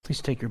Please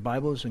take your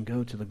Bibles and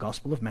go to the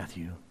Gospel of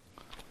Matthew.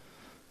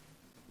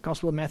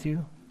 Gospel of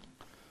Matthew,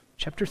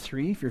 chapter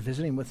 3. If you're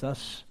visiting with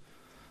us,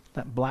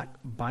 that black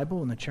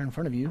Bible in the chair in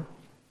front of you,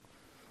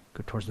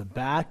 go towards the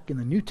back in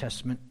the New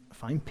Testament,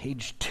 find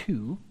page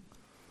 2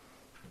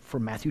 for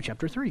Matthew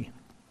chapter 3.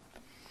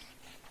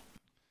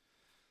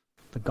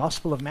 The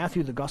Gospel of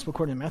Matthew, the Gospel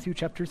according to Matthew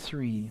chapter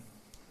 3,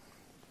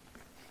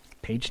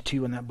 page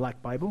 2 in that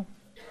black Bible.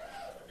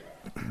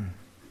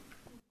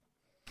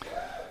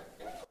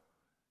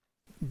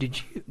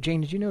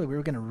 Jane, did you know that we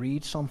were going to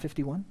read Psalm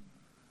 51?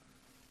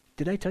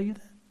 Did I tell you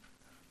that?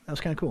 That was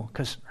kind of cool,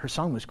 because her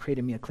song was "Create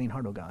in Me a Clean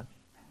Heart, O God."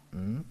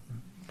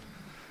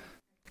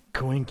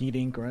 Coinky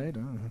dink, right?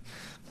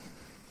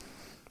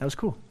 That was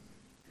cool.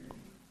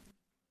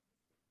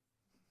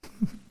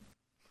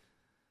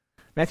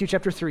 Matthew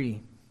chapter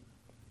 3.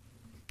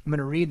 I'm going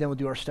to read, then we'll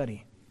do our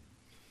study.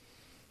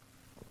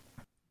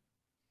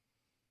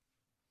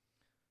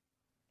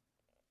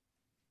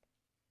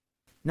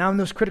 Now in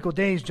those critical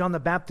days, John the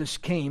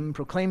Baptist came,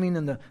 proclaiming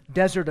in the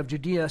desert of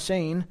Judea,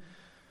 saying,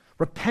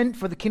 "Repent,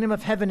 for the kingdom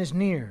of heaven is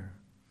near."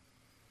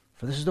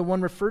 For this is the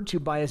one referred to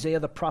by Isaiah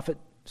the prophet,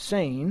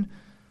 saying,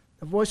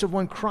 "The voice of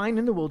one crying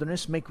in the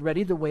wilderness, make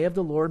ready the way of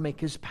the Lord,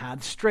 make his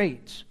path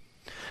straight."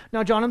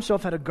 Now John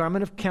himself had a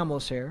garment of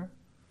camel's hair,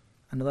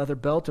 and a leather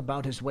belt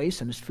about his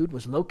waist, and his food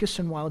was locusts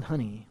and wild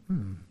honey.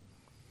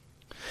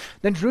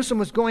 Then Jerusalem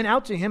was going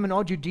out to him, and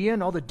all Judea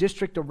and all the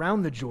district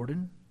around the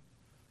Jordan,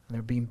 and they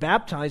were being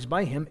baptized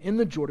by him in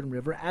the Jordan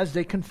River as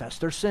they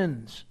confessed their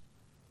sins.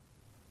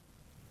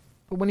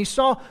 But when he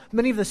saw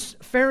many of the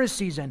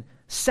Pharisees and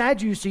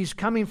Sadducees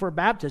coming for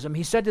baptism,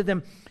 he said to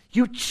them,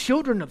 "You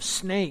children of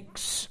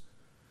snakes,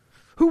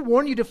 who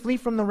warned you to flee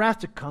from the wrath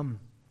to come?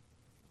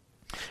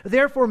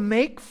 Therefore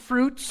make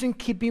fruits in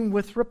keeping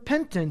with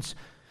repentance.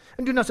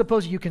 And do not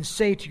suppose you can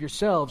say to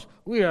yourselves,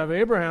 'We have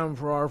Abraham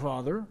for our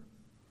father.'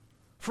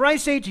 For I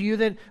say to you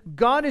that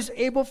God is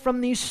able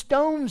from these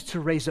stones to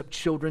raise up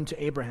children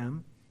to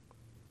Abraham.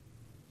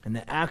 And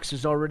the axe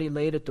is already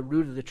laid at the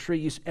root of the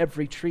trees.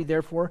 Every tree,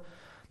 therefore,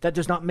 that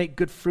does not make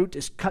good fruit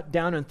is cut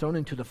down and thrown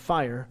into the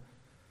fire."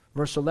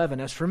 Verse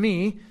 11, "As for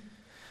me,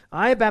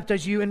 I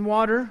baptize you in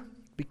water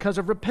because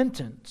of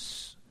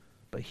repentance.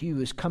 But he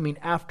who is coming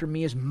after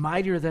me is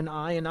mightier than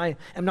I, and I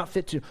am not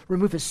fit to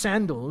remove his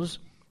sandals.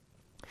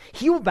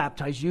 He will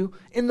baptize you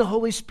in the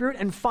Holy Spirit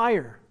and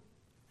fire.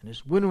 And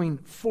his winnowing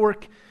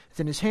fork is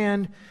in his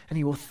hand, and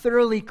he will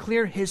thoroughly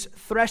clear his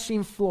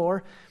threshing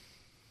floor,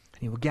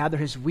 and he will gather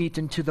his wheat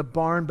into the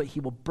barn, but he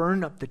will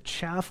burn up the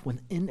chaff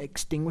with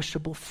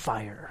inextinguishable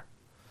fire."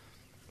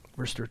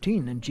 Verse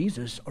 13, "And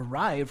Jesus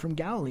arrived from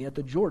Galilee at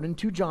the Jordan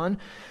to John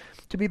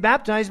to be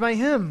baptized by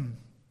him.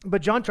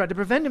 But John tried to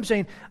prevent him,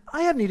 saying,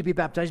 'I have need to be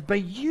baptized by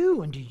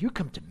you, and do you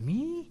come to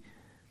me?'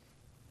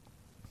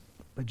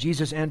 But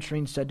Jesus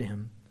answering said to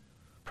him,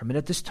 'Permit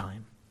at this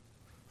time,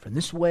 for in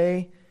this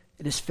way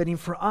it is fitting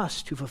for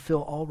us to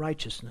fulfill all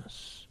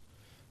righteousness.'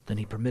 Then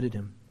he permitted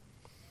him.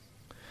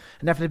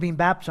 And after being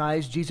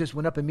baptized, Jesus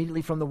went up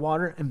immediately from the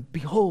water, and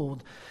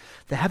behold,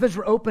 the heavens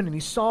were opened, and he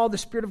saw the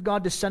Spirit of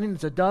God descending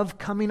as a dove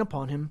coming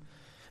upon him.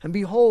 And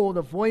behold,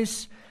 a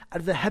voice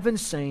out of the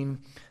heavens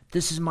saying,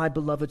 'This is my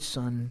beloved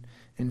Son,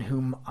 in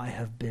whom I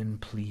have been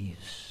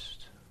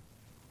pleased.'"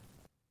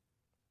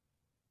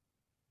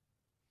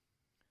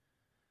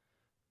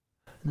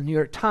 In the New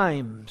York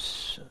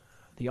Times,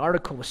 the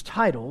article was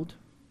titled,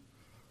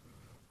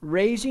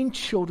 "Raising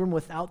Children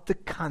Without the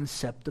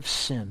Concept of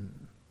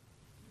Sin."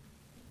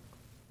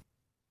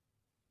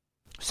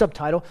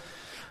 Subtitle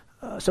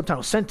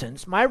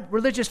sentence, "My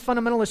religious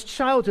fundamentalist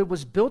childhood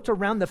was built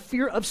around the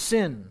fear of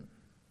sin.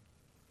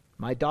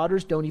 My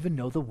daughters don't even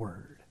know the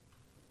word."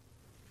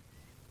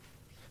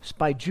 It's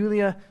by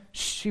Julia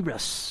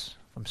Shiras.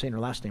 If I'm saying her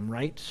last name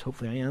right,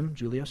 hopefully I am.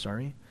 Julia,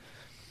 sorry.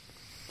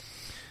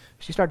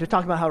 She started to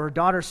talk about how her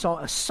daughter saw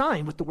a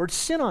sign with the word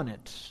sin on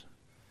it.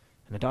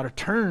 And the daughter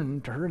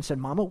turned to her and said,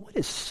 "Mama, what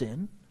is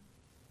sin?"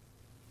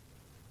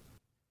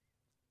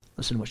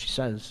 Listen to what she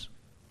says.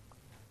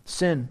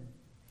 "Sin,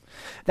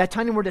 that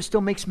tiny word that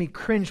still makes me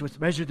cringe with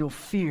residual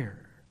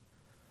fear.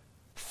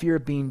 Fear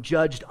of being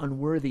judged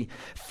unworthy.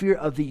 Fear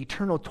of the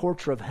eternal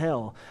torture of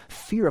hell.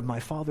 Fear of my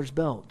father's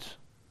belt.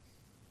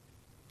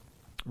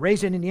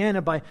 Raised in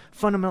Indiana by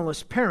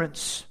fundamentalist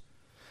parents,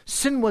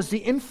 sin was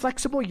the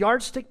inflexible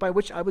yardstick by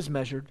which I was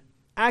measured.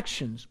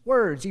 Actions,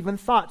 words, even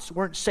thoughts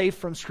weren't safe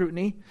from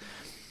scrutiny.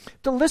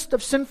 The list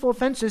of sinful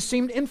offenses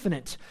seemed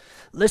infinite.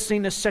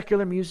 Listening to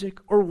secular music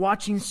or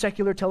watching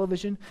secular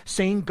television,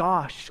 saying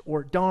gosh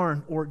or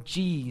darn or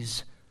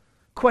geez,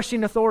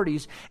 questioning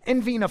authorities,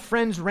 envying a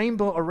friend's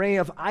rainbow array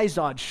of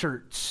Izod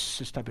shirts,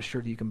 this type of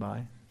shirt you can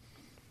buy.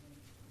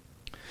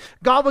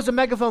 God was a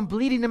megaphone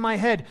bleeding in my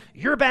head.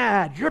 You're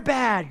bad, you're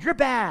bad, you're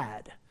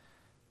bad.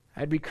 I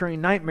had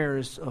recurring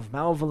nightmares of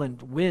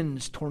malevolent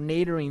winds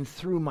tornadoing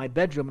through my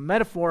bedroom, a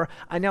metaphor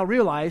I now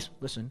realize,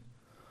 listen,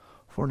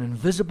 for an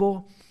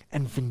invisible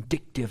and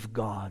vindictive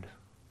God.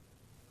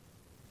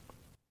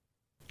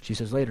 She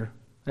says later,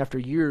 after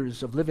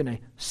years of living a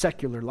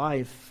secular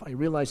life, I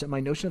realized that my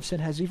notion of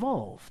sin has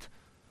evolved.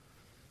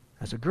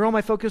 As a girl,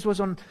 my focus was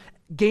on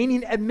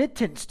gaining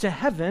admittance to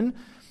heaven.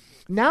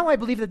 Now I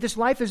believe that this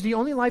life is the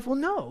only life we'll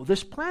know,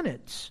 this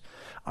planet's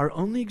our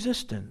only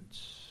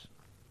existence.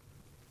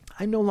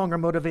 I'm no longer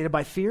motivated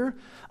by fear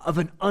of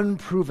an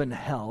unproven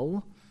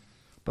hell,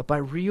 but by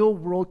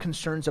real-world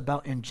concerns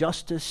about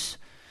injustice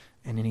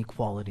and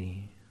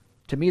inequality.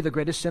 To me, the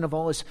greatest sin of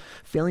all is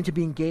failing to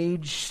be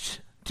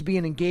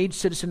an engaged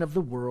citizen of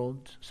the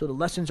world. So the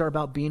lessons are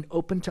about being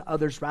open to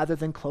others rather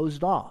than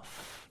closed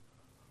off.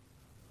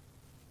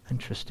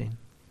 Interesting.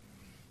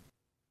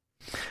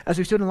 As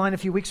we stood in line a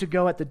few weeks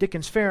ago at the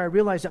Dickens Fair, I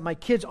realized that my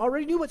kids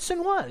already knew what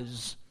sin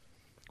was,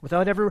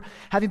 without ever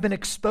having been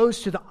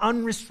exposed to the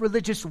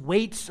unreligious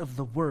weights of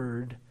the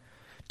word.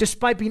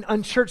 Despite being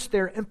unchurched,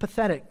 they're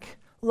empathetic,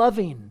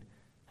 loving,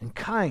 and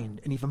kind,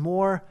 and even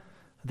more,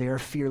 they are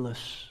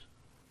fearless.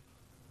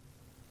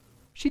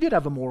 She did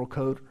have a moral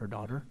code, her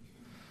daughter.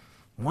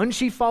 One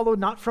she followed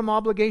not from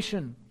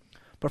obligation,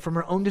 but from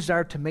her own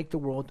desire to make the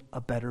world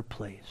a better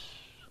place.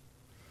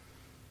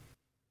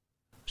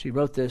 She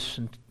wrote this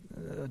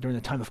during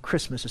the time of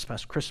Christmas, this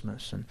past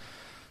Christmas, and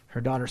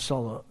her daughter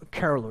saw a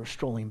caroler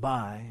strolling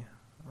by.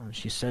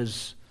 She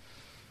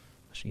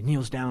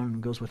kneels down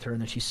and goes with her,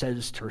 and then she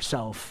says to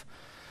herself,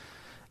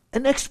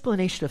 "An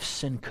explanation of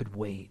sin could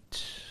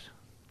wait."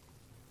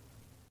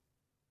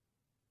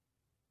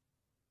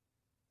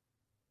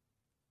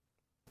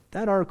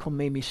 That article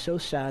made me so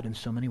sad in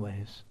so many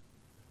ways.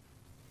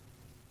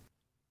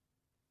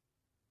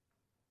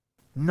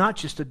 Not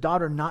just a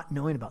daughter not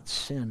knowing about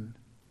sin,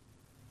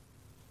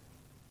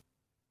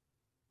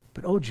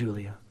 but oh,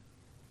 Julia,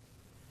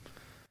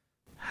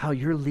 how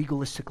your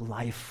legalistic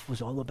life was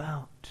all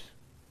about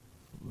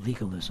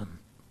legalism,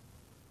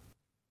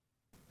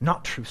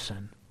 not true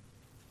sin.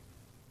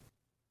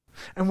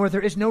 And where there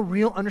is no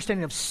real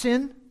understanding of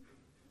sin,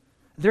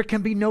 there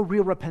can be no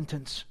real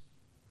repentance,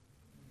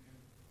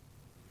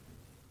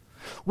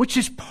 which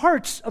is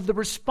parts of the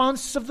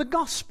response of the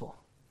gospel.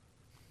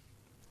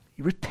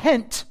 You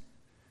repent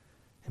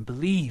and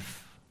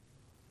believe.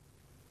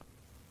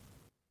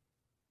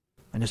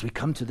 And as we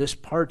come to this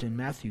part in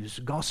Matthew's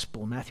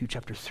gospel, Matthew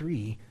chapter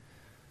 3,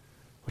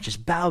 which is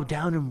bow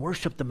down and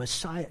worship the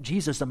Messiah,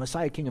 Jesus, the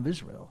Messiah, King of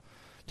Israel,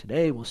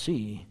 today we'll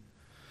see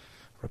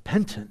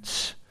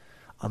repentance,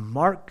 a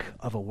mark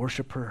of a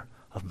worshiper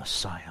of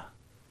Messiah.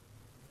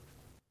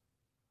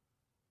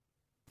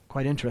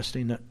 Quite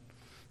interesting that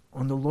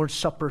on the Lord's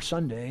Supper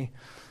Sunday,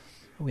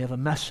 we have a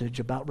message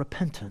about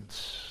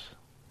repentance.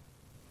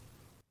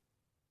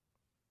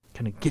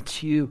 Kind of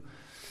gets you,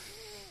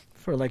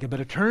 for lack of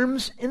better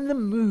terms, in the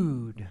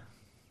mood,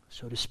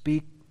 so to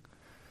speak,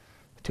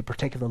 to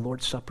partake of the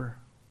Lord's Supper.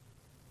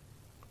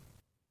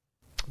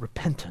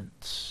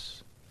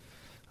 Repentance,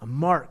 a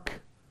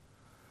mark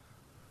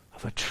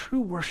of a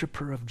true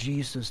worshiper of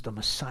Jesus, the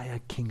Messiah,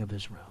 King of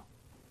Israel.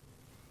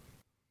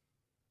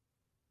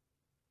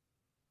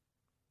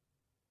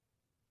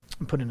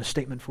 I'm putting a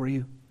statement for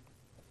you.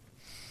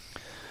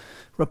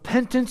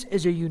 Repentance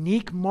is a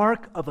unique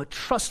mark of a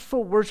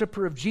trustful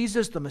worshiper of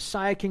Jesus, the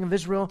Messiah, King of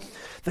Israel.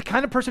 The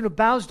kind of person who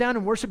bows down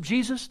and worships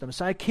Jesus, the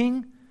Messiah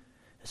King,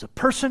 is a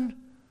person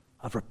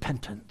of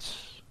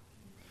repentance.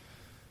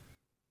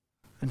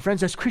 And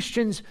friends, as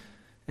Christians,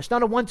 it's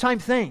not a one-time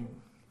thing.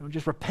 We don't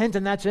just repent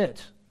and that's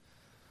it.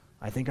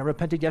 I think I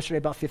repented yesterday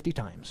about 50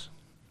 times.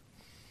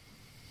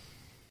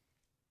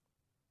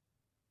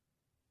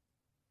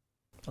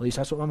 At least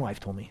that's what my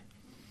wife told me.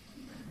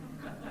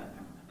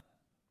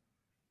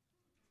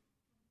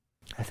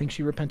 I think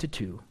she repented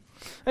too.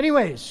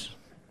 Anyways,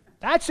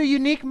 that's a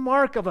unique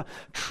mark of a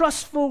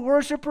trustful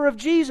worshiper of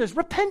Jesus.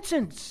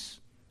 Repentance.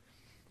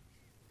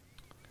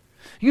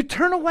 You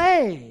turn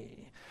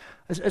away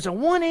as a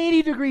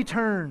 180-degree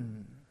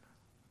turn.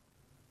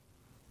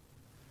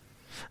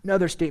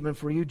 Another statement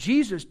for you.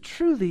 Jesus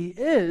truly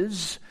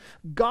is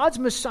God's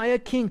Messiah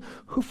King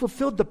who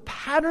fulfilled the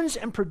patterns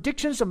and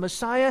predictions of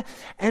Messiah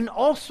and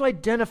also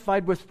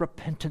identified with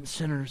repentant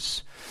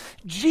sinners.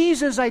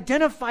 Jesus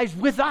identifies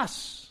with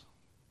us.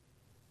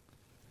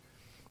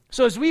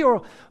 So as we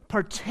will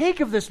partake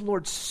of this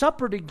Lord's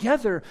Supper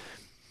together,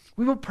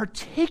 we will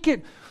partake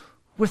it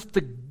with the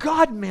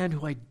God-man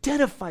who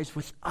identifies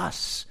with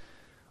us,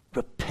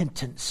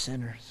 repentant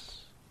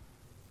sinners.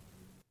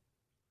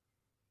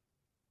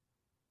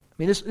 I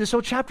mean, this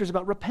whole chapter is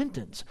about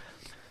repentance.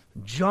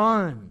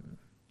 John,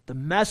 the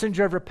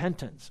messenger of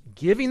repentance,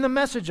 giving the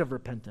message of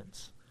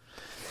repentance.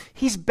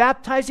 He's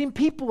baptizing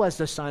people as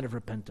the sign of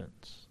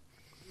repentance.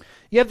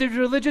 You have the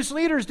religious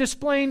leaders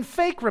displaying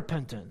fake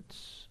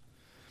repentance.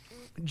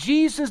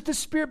 Jesus, the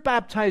Spirit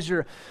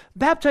baptizer,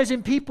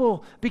 baptizing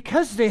people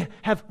because they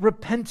have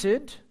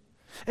repented.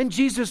 And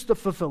Jesus, the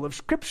fulfiller of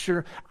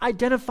Scripture,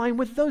 identifying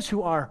with those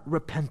who are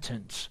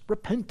repentant.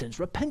 Repentance,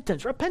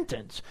 repentance,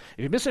 repentance.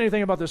 If you miss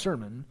anything about this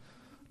sermon,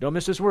 don't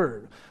miss this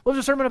word. What was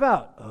the sermon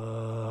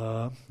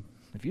about?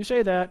 If you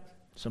say that,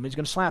 somebody's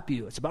going to slap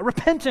you. It's about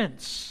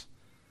repentance.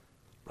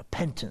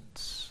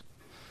 Repentance.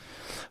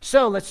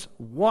 So let's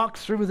walk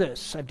through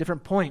this. I have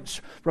different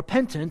points.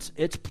 Repentance,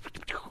 it's,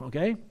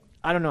 okay?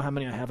 I don't know how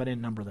many I have. I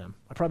didn't number them.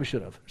 I probably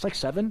should have. It's like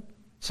 7.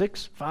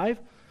 6, 5,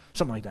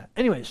 something like that.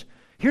 Anyways,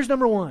 here's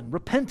number 1,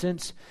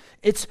 repentance,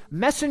 its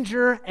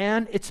messenger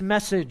and its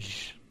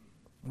message.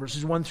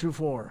 Verses 1 through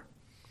 4.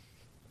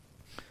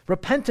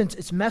 Repentance,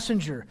 its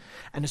messenger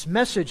and its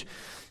message.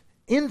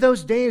 In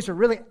those days, or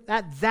really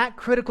at that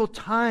critical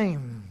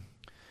time,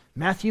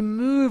 Matthew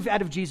moved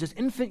out of Jesus'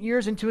 infant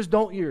years into his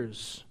adult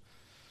years,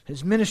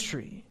 his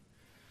ministry.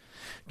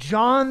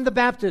 John the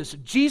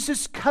Baptist,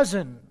 Jesus'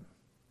 cousin,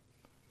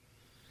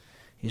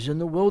 he's in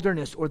the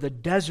wilderness or the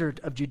desert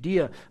of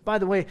Judea. By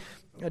the way,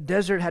 a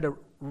desert had a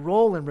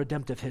role in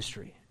redemptive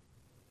history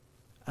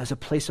as a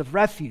place of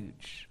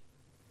refuge,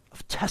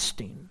 of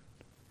testing.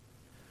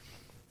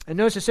 And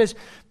notice it says,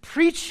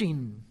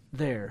 preaching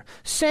there,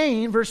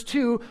 saying, verse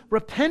 2,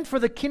 repent for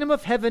the kingdom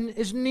of heaven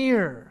is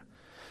near.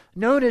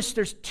 Notice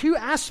there's 2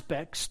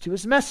 aspects to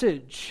his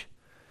message.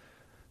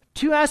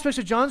 2 aspects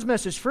of John's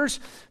message.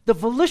 First, the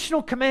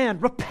volitional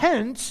command,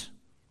 repent.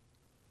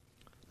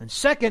 And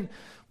second,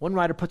 one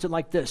writer puts it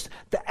like this,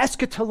 the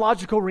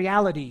eschatological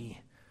reality,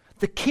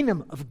 the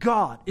kingdom of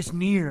God is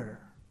near.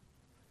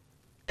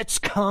 It's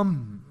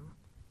come.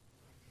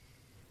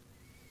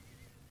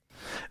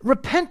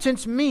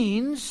 Repentance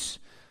means,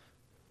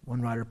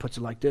 one writer puts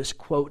it like this,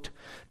 quote,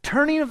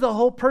 turning of the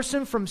whole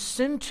person from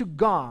sin to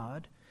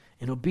God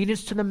in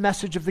obedience to the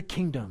message of the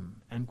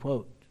kingdom, end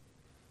quote.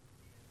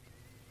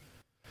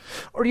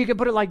 Or you can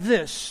put it like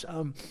this,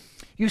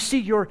 you see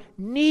your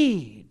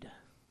need.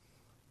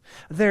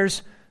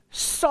 There's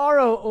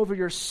sorrow over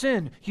your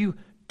sin. You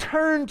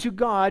turn to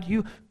God,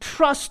 you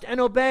trust and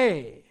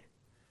obey.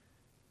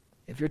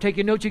 If you're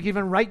taking notes, you can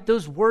even write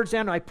those words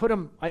down. I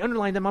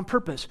underline them on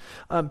purpose.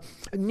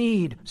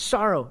 Need,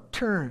 sorrow,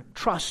 turn,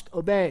 trust,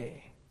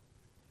 obey.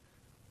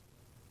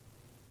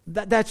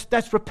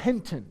 That's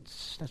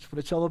repentance. That's what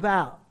it's all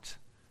about.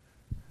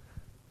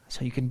 That's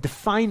how you can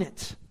define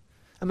it.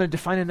 I'm going to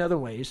define it in other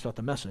ways throughout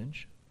the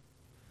message.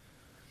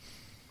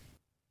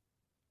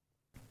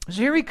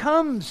 So here he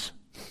comes,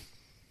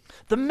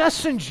 the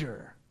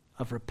messenger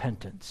of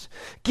repentance,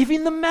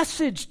 giving the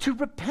message to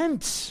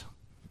repent.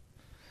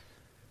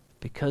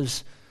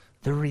 Because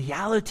the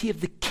reality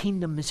of the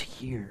kingdom is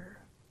here.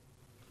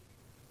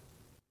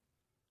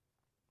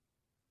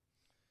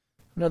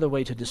 Another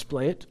way to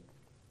display it,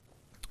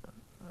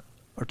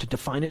 or to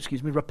define it,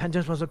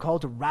 repentance was a call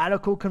to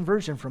radical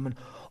conversion from an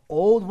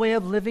old way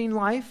of living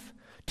life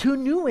to a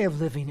new way of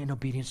living in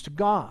obedience to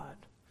God.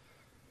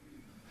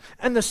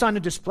 And the sign to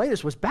display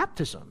this was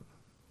baptism.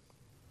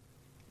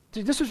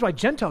 See, this is why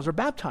Gentiles are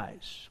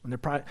baptized. When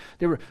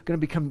they were going to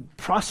become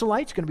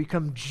proselytes, going to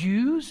become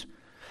Jews,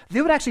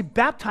 they would actually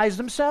baptize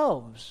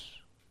themselves.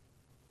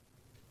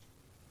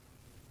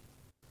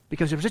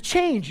 Because there was a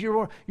change.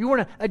 You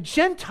weren't a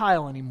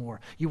Gentile anymore.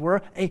 You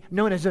were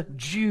known as a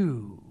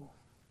Jew.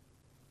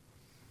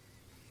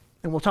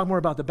 And we'll talk more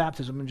about the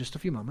baptism in just a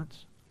few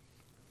moments.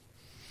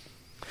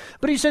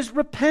 But he says,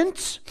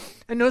 repent.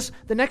 And notice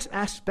the next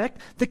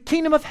aspect, the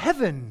kingdom of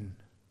heaven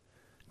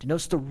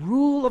denotes the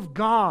rule of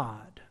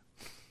God,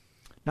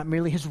 not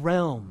merely his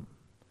realm.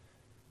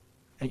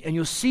 And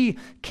you'll see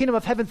kingdom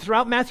of heaven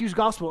throughout Matthew's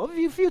gospel.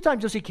 A few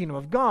times you'll see kingdom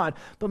of God,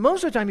 but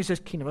most of the time he says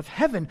kingdom of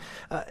heaven.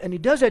 And he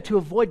does that to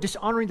avoid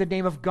dishonoring the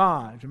name of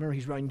God. Remember,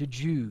 he's writing to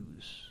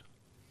Jews.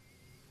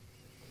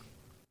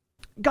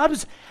 God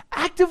was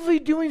actively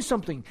doing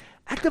something,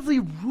 actively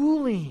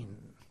ruling.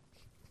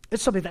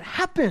 It's something that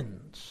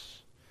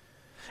happens.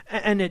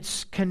 And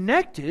it's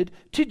connected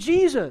to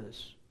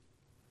Jesus. ...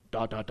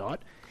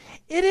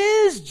 It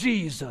is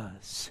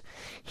Jesus.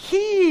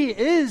 He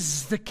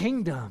is the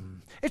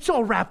kingdom. It's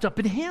all wrapped up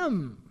in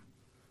him.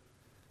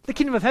 The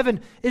kingdom of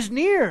heaven is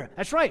near.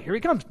 That's right. Here he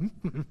comes.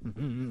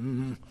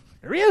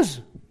 There he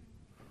is.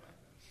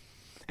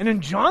 And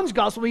in John's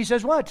gospel, he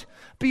says what?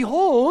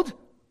 Behold,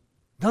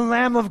 the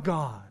Lamb of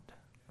God.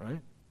 Right?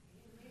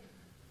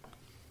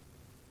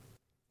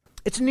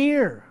 It's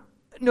near.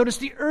 Notice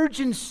the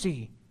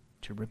urgency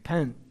to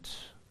repent.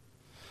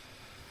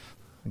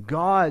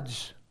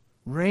 God's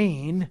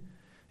reign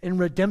in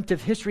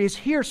redemptive history is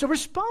here, so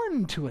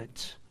respond to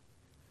it.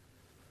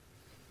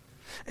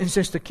 And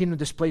since the kingdom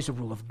displays the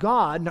rule of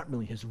God, not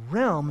really his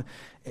realm,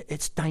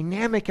 it's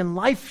dynamic and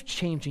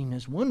life-changing,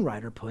 as one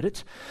writer put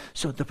it.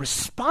 So the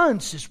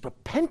response is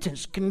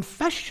repentance,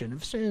 confession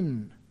of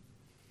sin.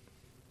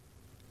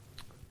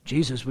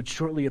 Jesus would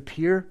shortly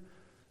appear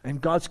in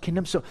God's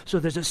kingdom. So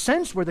there's a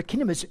sense where the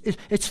kingdom is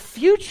it's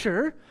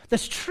future,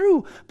 that's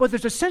true, but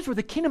there's a sense where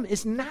the kingdom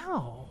is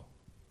now.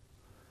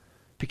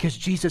 Because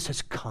Jesus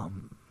has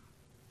come.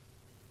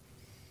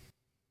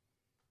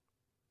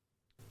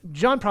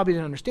 John probably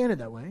didn't understand it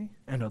that way,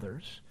 and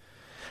others.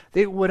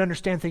 They would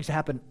understand things to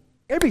happen,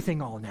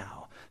 everything all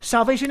now.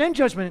 Salvation and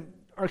judgment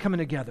are coming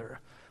together.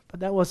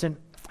 But that wasn't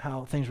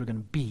how things were going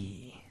to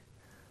be.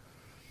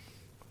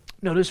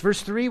 Notice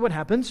verse 3, what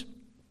happens?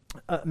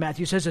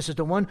 Matthew says this is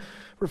the one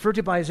referred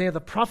to by Isaiah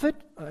the prophet.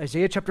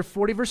 Isaiah chapter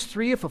 40, verse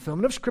 3, a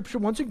fulfillment of Scripture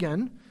once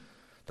again.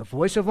 The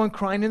voice of one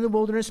crying in the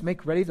wilderness,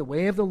 make ready the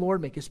way of the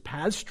Lord, make his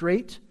paths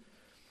straight.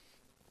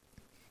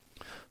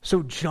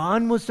 So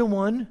John was the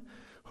one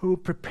who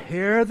would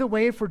prepare the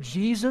way for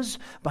Jesus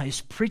by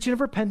his preaching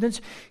of repentance.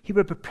 He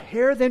would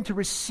prepare them to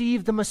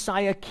receive the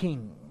Messiah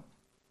King.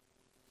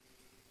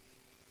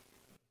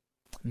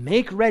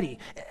 Make ready.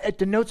 It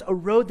denotes a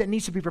road that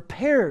needs to be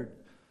prepared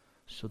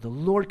so the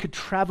Lord could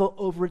travel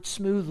over it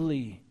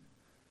smoothly,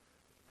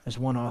 as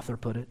one author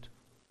put it.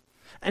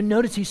 And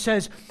notice he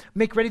says,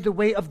 make ready the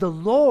way of the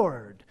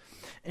Lord.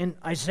 In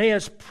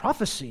Isaiah's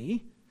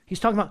prophecy, he's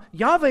talking about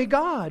Yahweh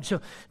God.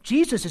 So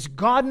Jesus is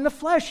God in the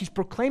flesh. He's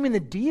proclaiming the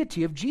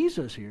deity of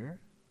Jesus here.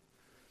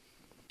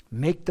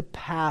 Make the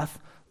path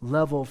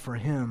level for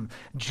him.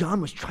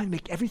 John was trying to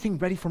make everything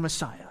ready for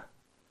Messiah.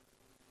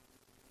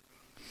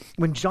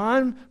 When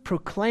John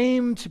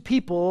proclaimed to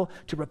people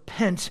to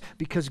repent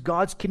because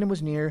God's kingdom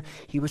was near,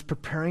 he was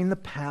preparing the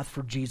path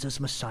for Jesus,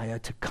 Messiah,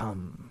 to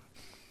come.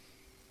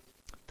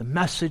 The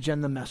message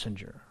and the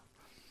messenger.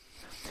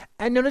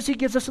 And notice he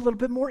gives us a little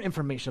bit more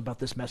information about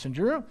this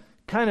messenger.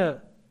 Kind of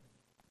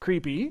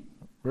creepy.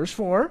 Verse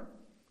 4.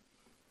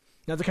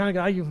 Not the kind of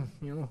guy you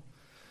know,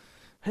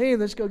 hey,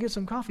 let's go get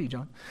some coffee,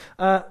 John.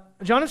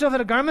 John himself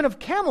had a garment of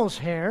camel's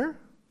hair,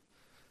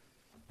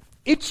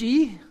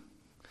 itchy,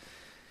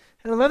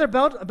 and a leather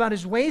belt about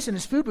his waist, and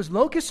his food was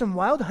locusts and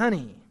wild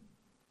honey.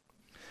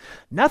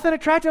 Nothing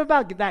attractive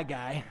about that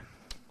guy.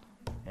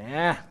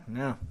 Yeah,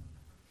 no.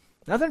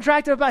 Nothing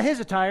attractive about his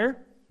attire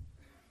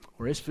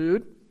or his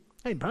food.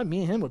 Hey, probably me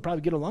and him would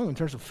probably get along in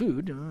terms of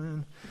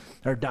food,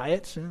 our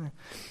diets.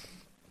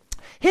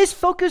 His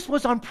focus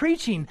was on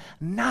preaching,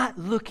 not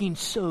looking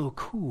so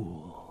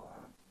cool.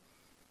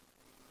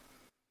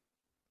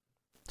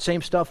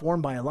 Same stuff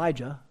worn by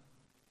Elijah,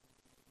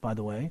 by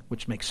the way,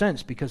 which makes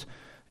sense because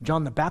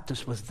John the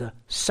Baptist was the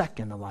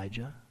second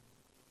Elijah.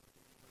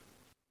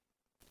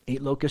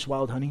 Ate locusts,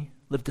 wild honey,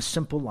 lived a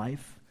simple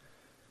life.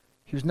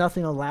 He was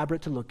nothing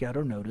elaborate to look at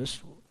or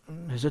notice.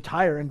 His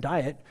attire and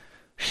diet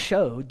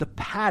showed the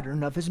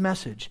pattern of his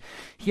message.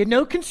 He had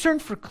no concern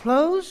for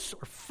clothes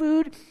or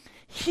food.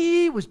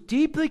 He was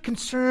deeply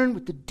concerned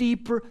with the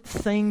deeper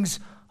things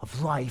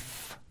of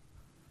life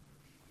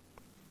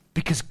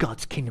because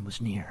God's kingdom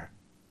was near.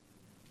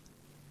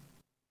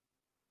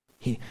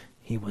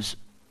 He was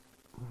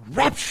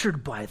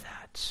raptured by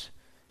that.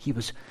 He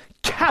was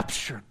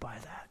captured by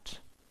that.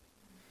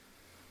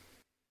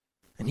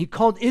 And he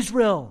called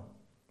Israel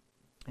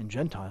and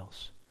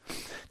Gentiles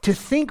to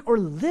think or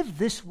live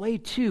this way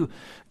too.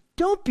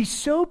 Don't be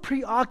so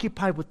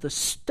preoccupied with the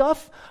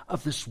stuff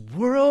of this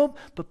world,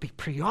 but be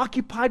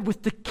preoccupied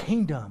with the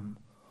kingdom.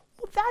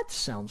 Well, that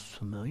sounds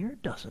familiar,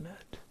 doesn't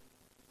it?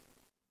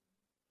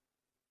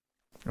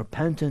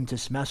 Repentance,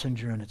 its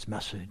messenger, and its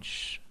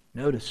message.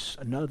 Notice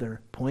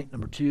another point,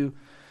 number 2.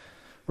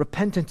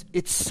 Repentance,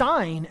 its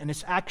sign and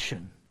its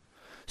action.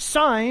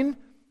 Sign,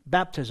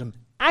 baptism.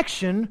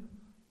 Action,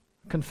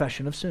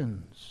 confession of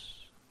sins.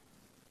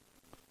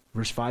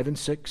 Verse 5 and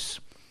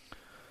 6.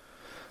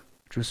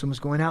 Jerusalem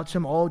was going out to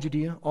him, all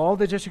Judea, all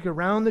the district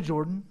around the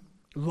Jordan.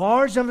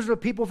 Large numbers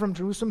of people from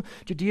Jerusalem,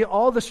 Judea,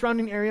 all the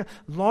surrounding area.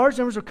 Large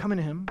numbers were coming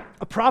to him.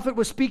 A prophet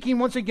was speaking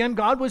once again.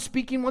 God was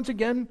speaking once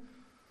again.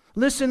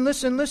 Listen,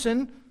 listen,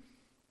 listen.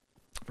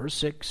 Verse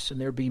 6,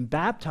 and they were being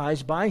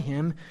baptized by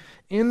him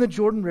in the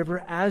Jordan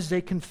River as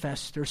they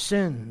confessed their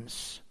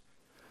sins.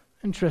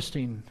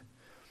 Interesting.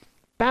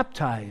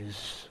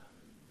 Baptize.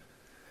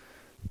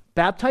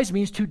 Baptize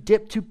means to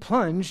dip, to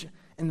plunge.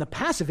 In the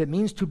passive, it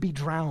means to be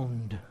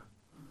drowned.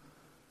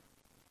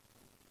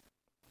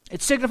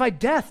 It signified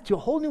death to a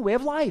whole new way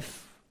of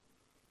life.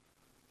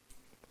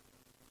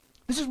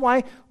 This is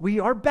why we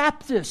are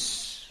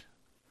Baptists.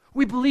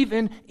 We believe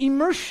in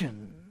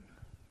immersion.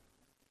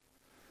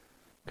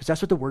 Because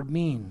that's what the word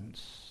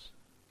means.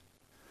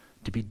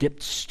 To be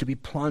dipped, to be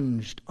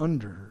plunged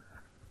under.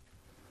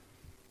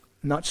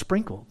 Not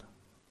sprinkled.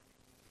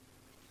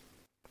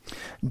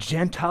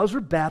 Gentiles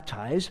were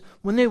baptized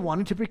when they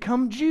wanted to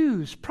become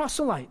Jews,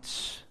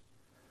 proselytes.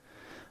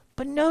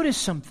 But notice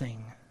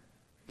something.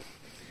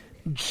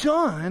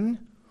 John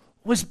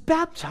was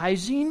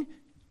baptizing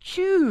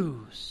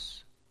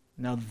Jews.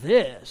 Now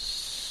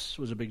this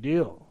was a big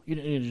deal. You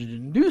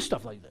didn't do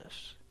stuff like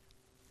this.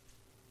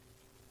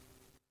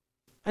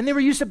 And they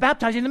were used to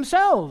baptizing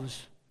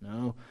themselves.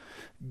 No,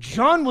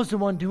 John was the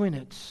one doing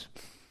it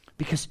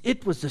because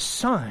it was the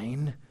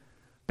sign.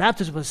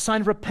 Baptism was a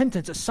sign of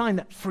repentance, a sign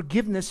that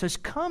forgiveness has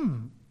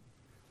come.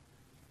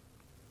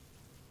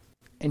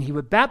 And he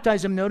would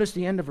baptize them, notice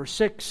the end of verse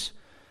 6,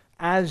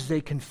 as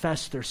they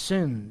confessed their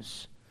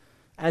sins.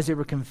 As they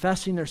were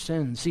confessing their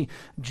sins. See,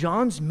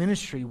 John's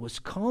ministry was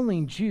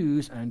calling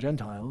Jews and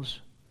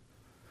Gentiles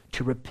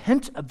to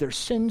repent of their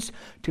sins,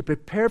 to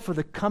prepare for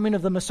the coming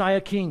of the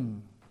Messiah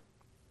King.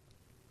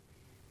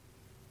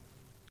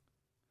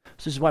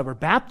 This is why we're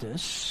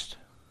Baptists.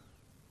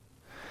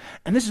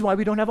 And this is why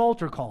we don't have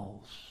altar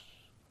calls.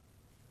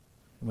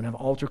 We don't have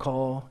altar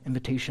call,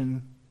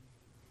 invitation.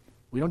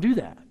 We don't do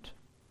that.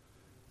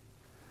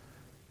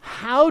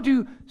 How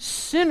do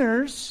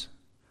sinners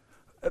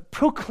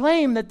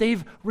proclaim that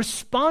they've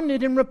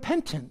responded in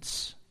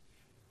repentance?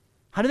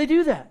 How do they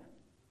do that?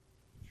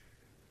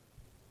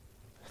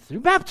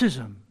 Through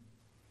baptism.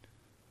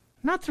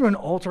 Not through an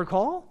altar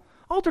call.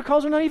 Altar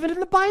calls are not even in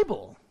the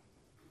Bible.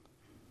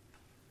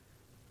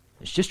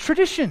 It's just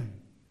tradition.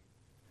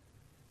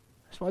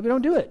 That's why we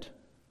don't do it.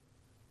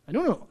 I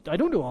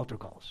don't do altar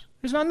calls.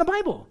 It's not in the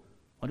Bible.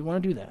 Why do you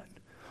want to do that?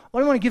 Why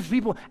do you want to give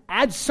people,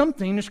 add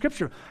something to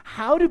Scripture?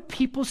 How do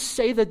people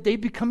say that they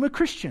become a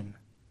Christian?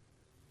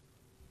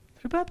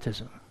 Through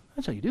baptism.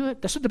 That's how you do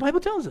it. That's what the Bible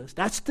tells us.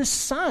 That's the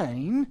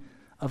sign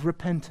of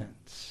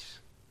repentance.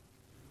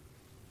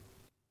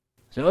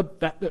 So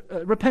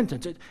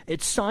repentance,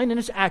 it's sign and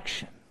it's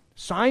action.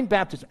 Sign,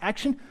 baptism.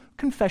 Action,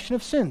 confession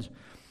of sins.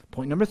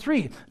 Point number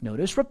 3,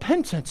 notice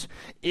repentance.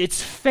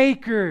 It's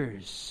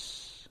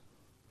fakers.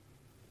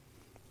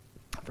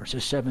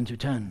 Verses 7 to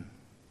 10.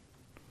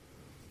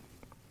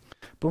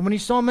 But when he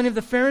saw many of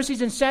the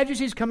Pharisees and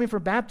Sadducees coming for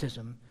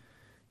baptism,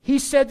 he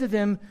said to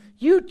them,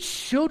 "You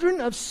children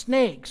of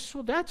snakes."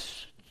 Well,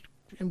 that's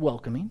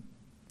welcoming.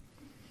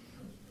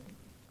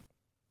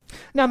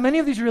 Now, many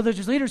of these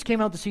religious leaders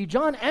came out to see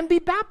John and be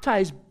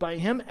baptized by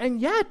him, and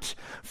yet,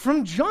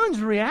 from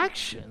John's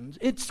reactions,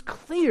 it's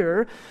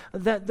clear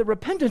that the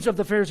repentance of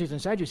the Pharisees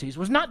and Sadducees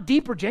was not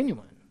deep or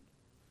genuine.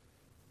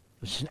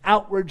 It was an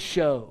outward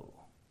show.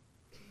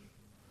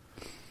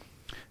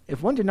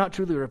 If one did not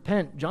truly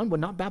repent, John would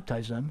not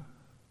baptize them.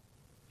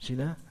 See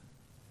that?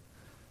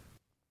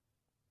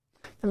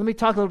 And let me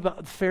talk a little about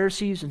the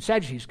Pharisees and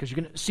Sadducees, because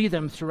you're going to see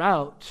them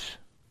throughout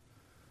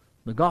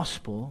the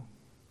gospel.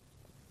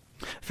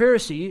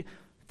 Pharisee,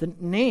 the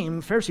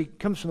name Pharisee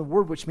comes from the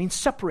word which means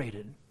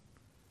separated.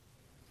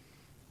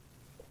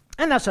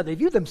 And that's how they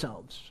viewed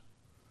themselves.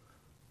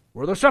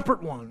 We're the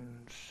separate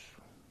ones.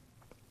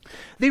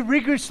 They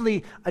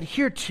rigorously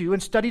adhered to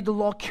and studied the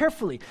law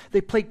carefully.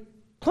 They paid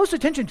close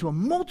attention to a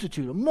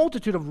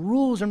multitude of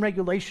rules and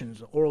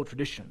regulations, oral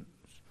traditions.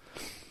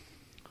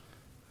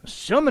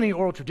 So many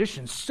oral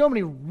traditions, so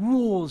many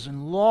rules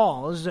and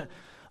laws,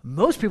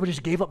 most people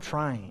just gave up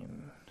trying.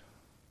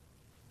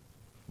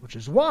 Which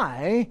is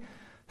why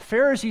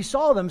Pharisees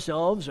saw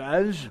themselves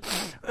as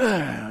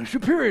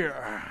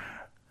superior,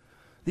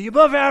 the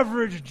above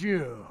average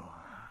Jew.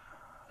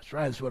 That's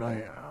right, that's what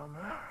I am.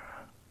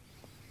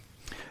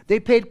 They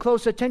paid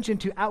close attention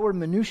to outward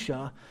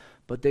minutiae,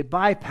 but they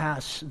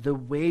bypass the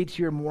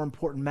weightier, more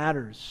important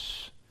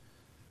matters.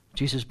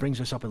 Jesus brings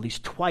us up at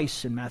least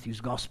twice in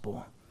Matthew's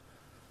gospel.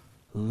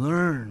 Go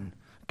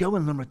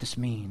and learn what this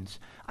means.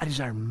 I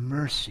desire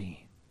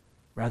mercy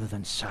rather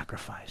than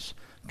sacrifice,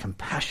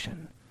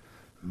 compassion,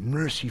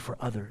 mercy for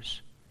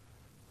others.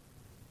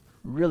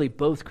 Really,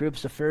 both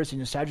groups, the Pharisees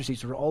and the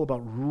Sadducees, were all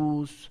about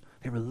rules.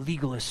 They were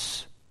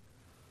legalists.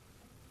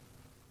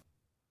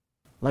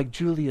 Like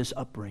Julia's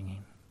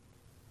upbringing.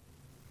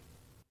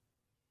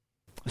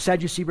 The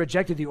Sadducees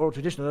rejected the oral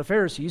tradition of the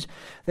Pharisees.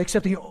 They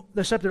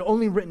accepted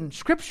only written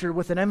scripture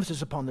with an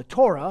emphasis upon the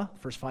Torah,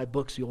 first 5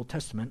 books of the Old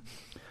Testament.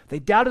 They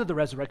doubted the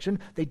resurrection.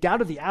 They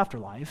doubted the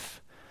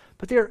afterlife.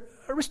 But they're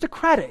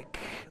aristocratic.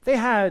 They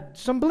had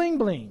some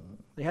bling-bling.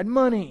 They had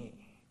money.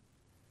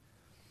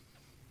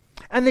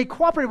 And they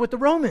cooperated with the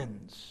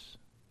Romans.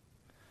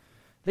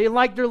 They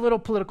liked their little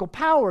political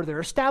power, their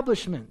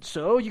establishment.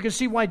 So you can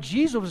see why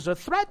Jesus was a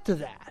threat to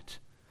that.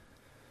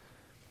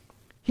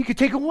 He could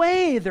take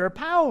away their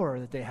power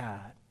that they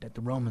had, that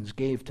the Romans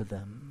gave to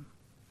them.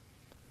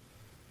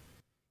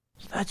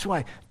 So that's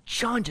why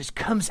John just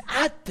comes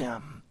at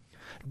them,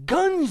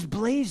 guns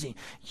blazing.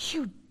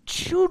 "You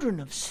children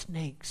of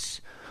snakes,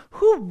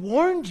 who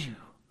warned you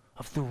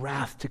of the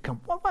wrath to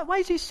come?" Why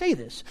does he say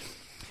this?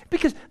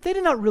 Because they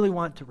did not really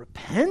want to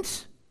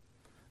repent.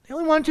 They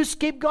only wanted to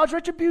escape God's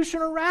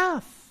retribution or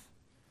wrath.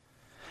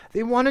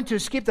 They wanted to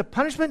escape the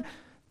punishment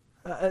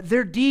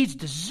their deeds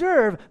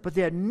deserve, but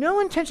they had no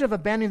intention of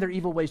abandoning their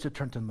evil ways to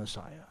turn to the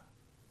Messiah.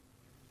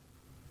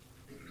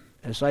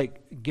 It's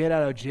like get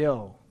out of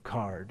jail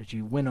card that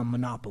you win on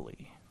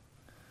Monopoly.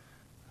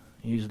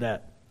 Use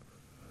that.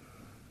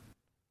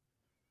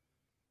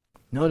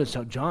 Notice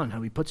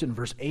how he puts it in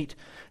verse 8.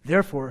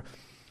 Therefore,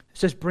 it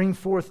says, bring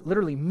forth,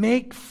 literally,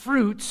 make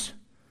fruits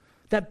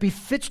that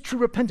befits true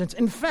repentance.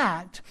 In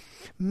fact,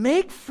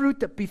 make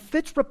fruit that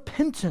befits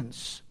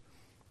repentance.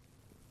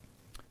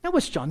 Now,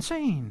 what's John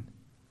saying?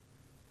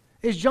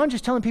 Is John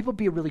just telling people to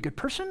be a really good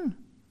person?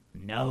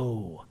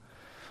 No.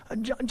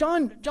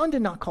 John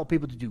did not call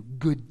people to do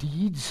good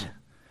deeds.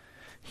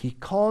 He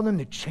called them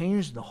to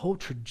change the whole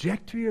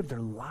trajectory of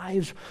their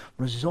lives,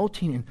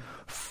 resulting in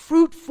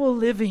fruitful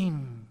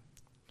living,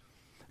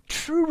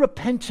 true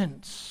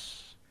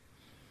repentance,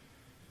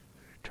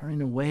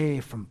 turning away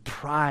from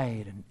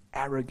pride and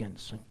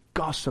arrogance and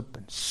gossip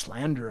and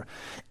slander,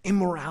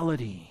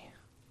 immorality,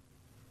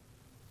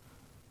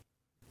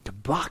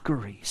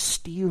 debauchery,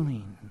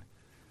 stealing,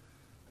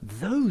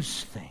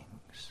 those things.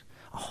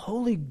 A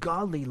holy,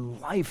 godly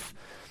life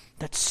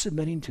that's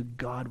submitting to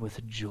God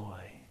with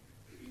joy.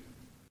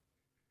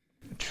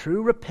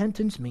 True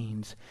repentance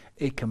means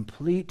a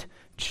complete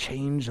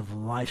change of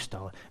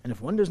lifestyle. And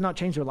if one does not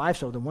change their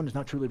lifestyle, then one is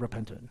not truly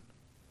repentant.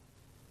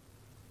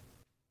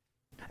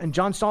 And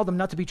John saw them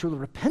not to be truly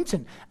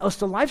repentant, else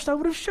the lifestyle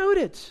would have showed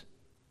it.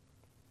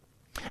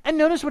 And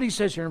notice what he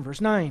says here in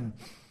verse 9.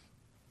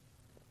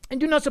 And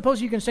do not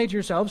suppose you can say to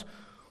yourselves,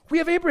 we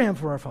have Abraham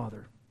for our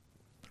father.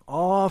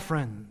 Ah,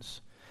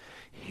 friends,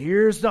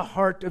 here's the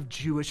heart of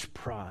Jewish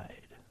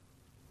pride.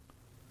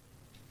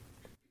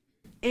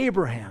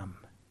 Abraham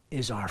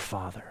is our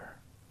father.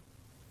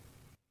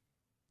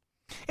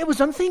 It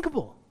was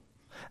unthinkable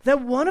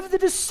that one of the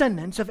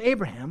descendants of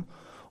Abraham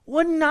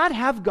would not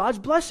have God's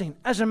blessing.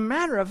 As a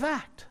matter of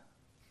fact,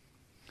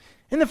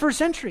 in the first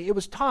century, it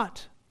was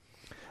taught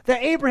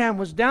that Abraham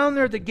was down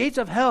there at the gates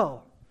of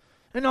hell,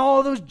 and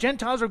all those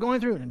Gentiles are going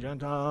through, and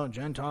Gentile.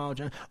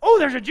 Oh,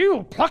 there's a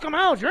Jew. Pluck him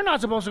out. You're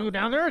not supposed to go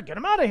down there. Get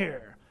him out of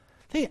here.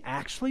 They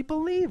actually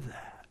believe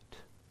that.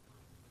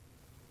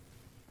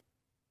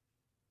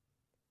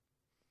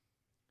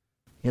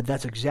 Yet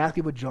that's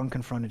exactly what John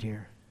confronted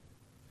here.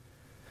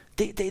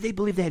 They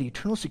believed they had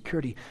eternal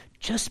security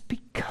just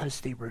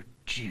because they were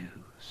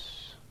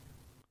Jews.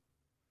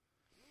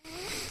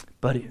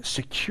 But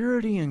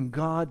security in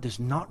God does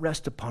not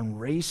rest upon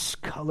race,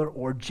 color,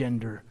 or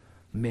gender,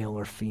 male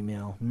or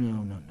female.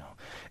 No.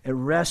 It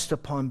rests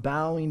upon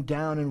bowing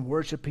down and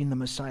worshiping the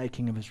Messiah,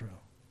 King of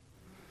Israel.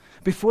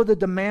 Before the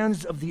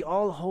demands of the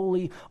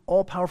all-holy,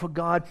 all-powerful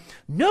God,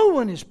 no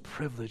one is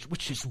privileged,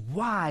 which is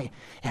why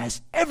it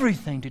has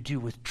everything to do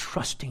with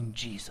trusting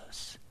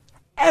Jesus.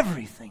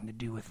 Everything to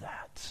do with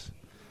that.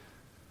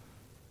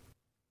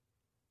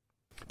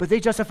 But they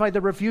justified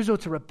their refusal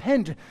to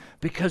repent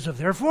because of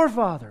their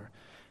forefather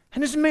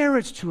and his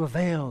merits to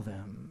avail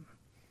them.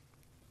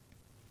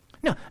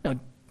 Now,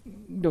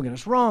 don't get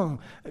us wrong.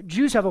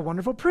 Jews have a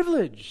wonderful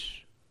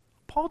privilege.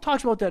 Paul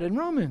talks about that in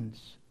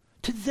Romans.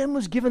 To them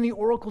was given the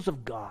oracles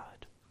of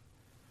God.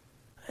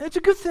 It's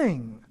a good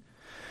thing.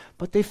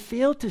 But they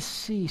fail to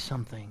see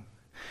something.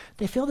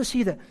 They fail to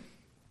see that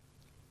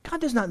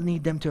God does not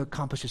need them to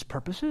accomplish his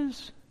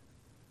purposes.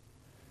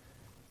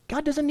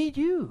 God doesn't need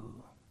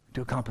you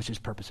to accomplish his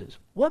purposes.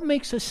 What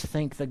makes us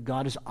think that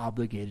God is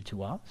obligated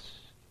to us?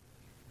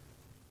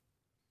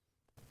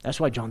 That's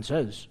why John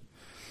says,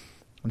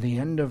 at the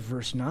end of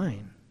verse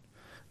 9,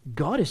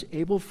 God is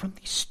able from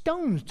these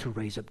stones to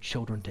raise up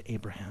children to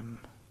Abraham.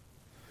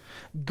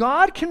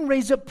 God can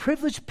raise up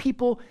privileged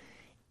people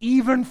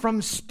even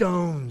from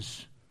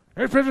stones.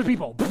 They're privileged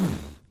people.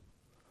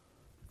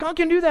 God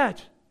can do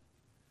that.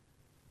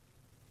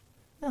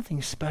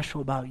 Nothing special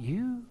about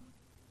you.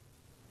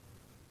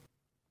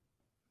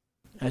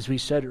 As we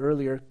said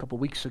earlier, a couple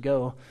weeks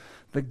ago,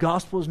 the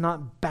gospel is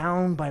not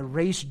bound by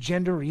race,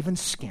 gender, or even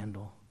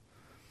scandal.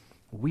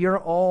 We are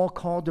all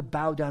called to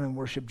bow down and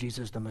worship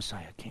Jesus, the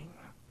Messiah King.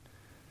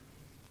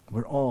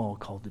 We're all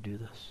called to do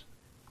this.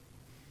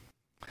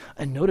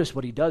 And notice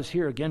what he does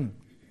here again.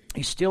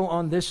 He's still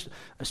on this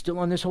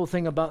whole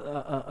thing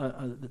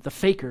about the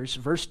fakers.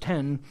 Verse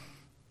 10.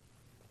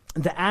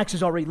 The axe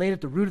is already laid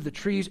at the root of the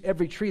trees.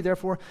 Every tree,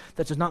 therefore,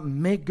 that does not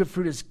make good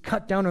fruit is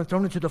cut down and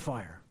thrown into the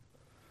fire.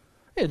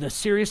 The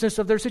seriousness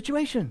of their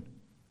situation.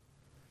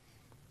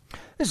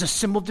 This is a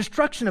symbol of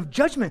destruction, of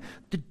judgment.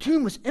 The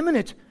doom was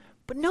imminent.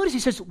 But notice he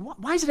says,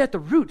 why is it at the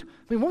root?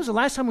 I mean, when was the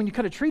last time when you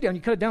cut a tree down,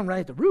 you cut it down right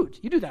at the root?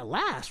 You do that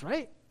last,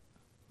 right?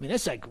 I mean,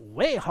 that's like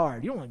way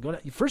hard. You don't want to go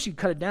down. First you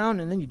cut it down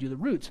and then you do the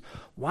roots.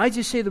 Why does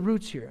he say the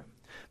roots here?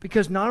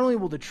 Because not only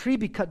will the tree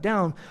be cut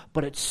down,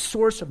 but its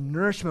source of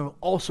nourishment will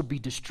also be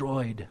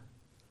destroyed.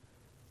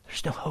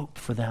 There's no hope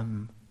for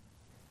them.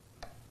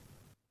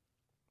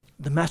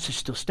 The message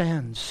still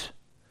stands.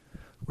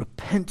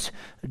 Repent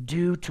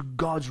due to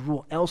God's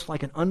rule, else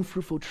like an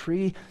unfruitful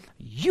tree,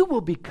 you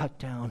will be cut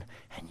down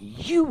and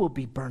you will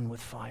be burned with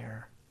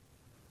fire.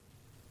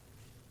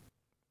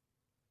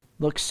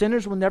 Look,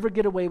 sinners will never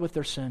get away with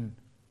their sin.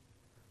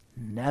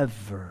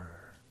 Never.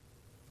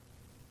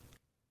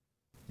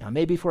 Now,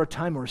 maybe for a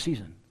time or a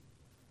season.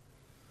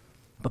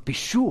 But be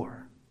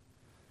sure,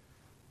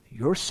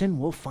 your sin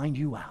will find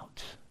you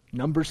out.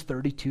 Numbers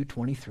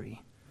 32:23.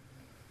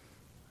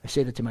 I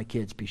say that to my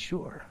kids, be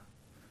sure.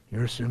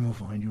 Your sin will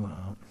find you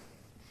out.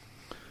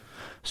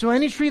 So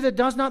any tree that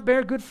does not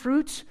bear good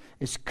fruits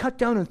is cut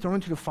down and thrown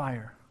into the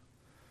fire.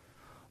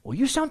 Well,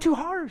 you sound too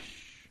harsh.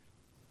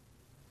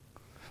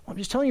 Well, I'm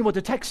just telling you what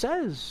the text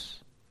says.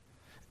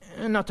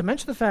 And not to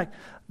mention the fact,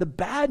 the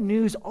bad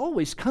news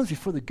always comes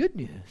before the good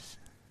news.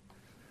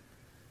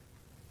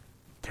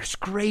 There's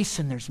grace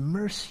and there's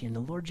mercy in the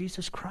Lord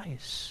Jesus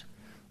Christ.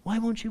 Why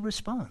won't you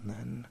respond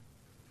then?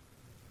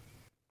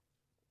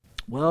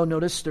 Well,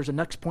 notice there's a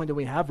next point that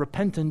we have,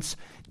 repentance,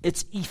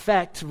 its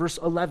effect, verse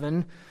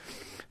 11.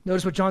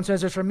 Notice what John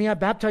says, as for me, I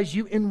baptize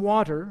you in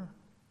water.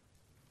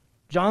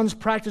 John's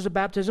practice of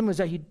baptism was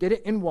that he did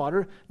it in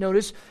water.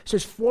 Notice, it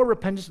says for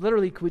repentance,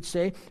 literally could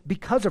say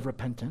because of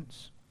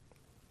repentance.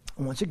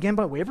 And once again,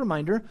 by way of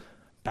reminder,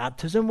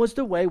 baptism was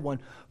the way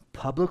one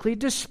publicly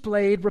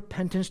displayed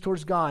repentance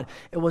towards God.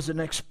 It was an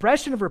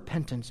expression of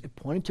repentance. It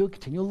pointed to a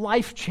continual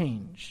life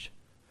change.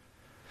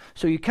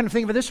 So you kind of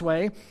think of it this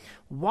way.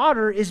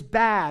 Water is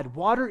bad.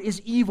 Water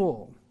is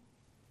evil.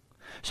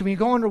 So when you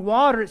go under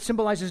water, it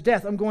symbolizes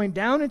death. I'm going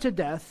down into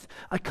death.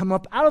 I come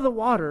up out of the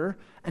water,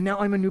 and now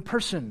I'm a new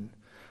person.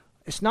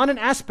 It's not an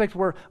aspect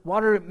where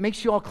water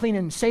makes you all clean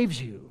and saves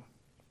you.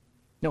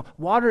 No,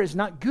 water is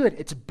not good.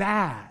 It's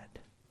bad.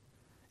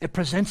 It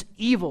presents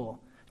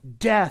evil,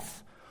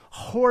 death,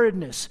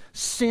 horridness,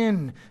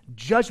 sin,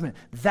 judgment.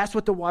 That's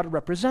what the water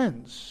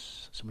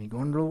represents. So when you go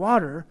under the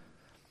water,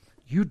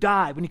 you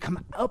die. When you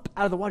come up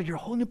out of the water, you're a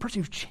whole new person.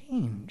 You've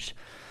changed.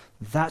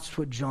 That's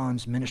what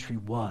John's ministry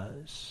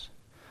was.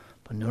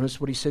 But notice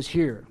what he says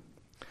here.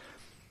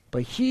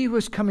 But he who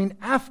is coming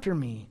after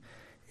me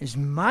is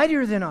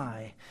mightier than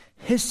I.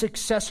 His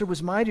successor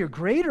was mightier,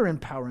 greater in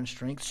power and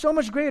strength, so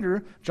much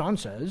greater, John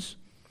says,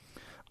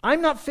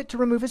 I'm not fit to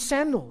remove his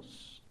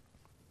sandals.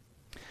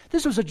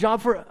 This was a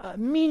job for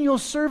menial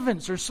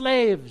servants or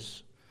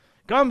slaves.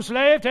 Come,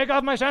 slave, take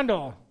off my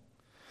sandal.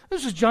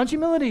 This is John's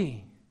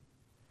humility.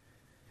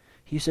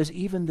 He says,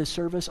 even this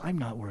service, I'm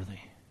not worthy.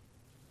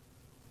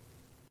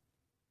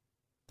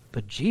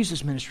 But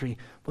Jesus' ministry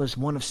was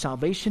one of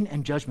salvation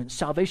and judgment.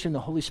 Salvation, the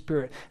Holy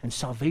Spirit, and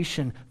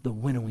salvation, the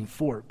winnowing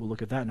fork. We'll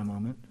look at that in a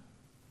moment.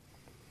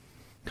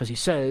 Because he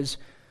says,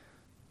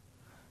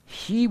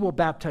 he will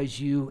baptize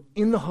you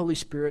in the Holy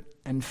Spirit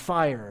and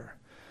fire.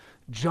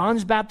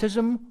 John's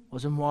baptism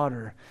was in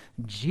water.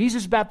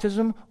 Jesus'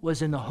 baptism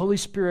was in the Holy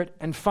Spirit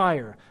and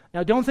fire.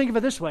 Now, don't think of it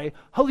this way.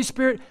 Holy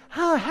Spirit,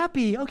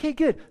 happy, okay,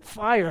 good.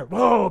 Fire,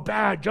 whoa,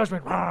 bad,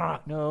 judgment,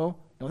 No,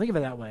 don't think of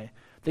it that way.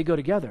 They go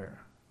together.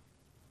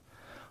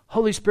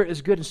 Holy Spirit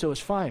is good and so is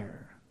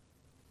fire.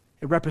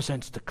 It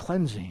represents the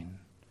cleansing.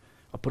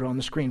 I'll put it on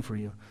the screen for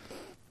you.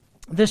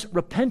 This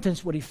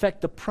repentance would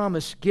effect the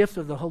promised gift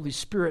of the Holy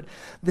Spirit.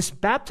 This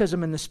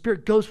baptism in the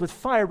Spirit goes with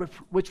fire,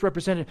 which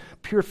represented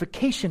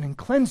purification and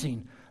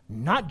cleansing,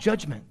 not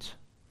judgment.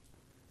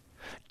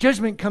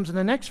 Judgment comes in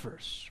the next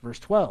verse, verse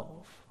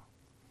 12.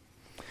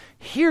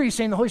 Here he's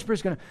saying the Holy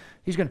Spirit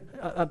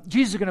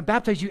Jesus is going to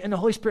baptize you in the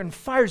Holy Spirit, and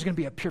fire is going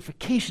to be a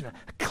purification, a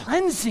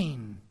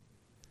cleansing.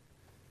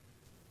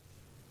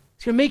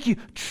 It's going to make you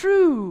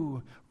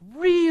true,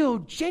 real,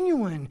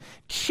 genuine,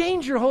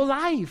 change your whole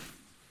life.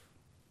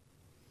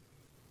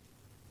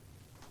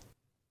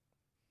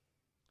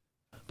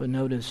 But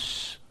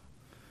notice,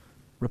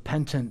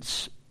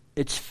 repentance,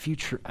 its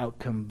future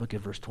outcome. Look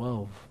at verse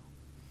 12.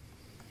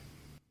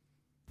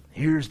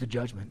 Here's the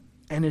judgment.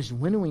 And his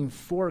winnowing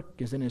fork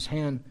is in his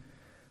hand.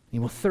 He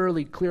will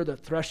thoroughly clear the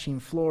threshing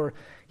floor.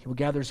 He will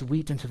gather his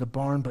wheat into the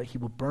barn, but he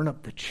will burn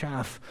up the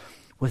chaff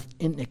with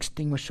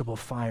inextinguishable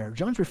fire.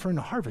 John's referring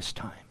to harvest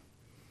time.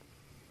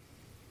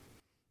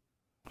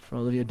 For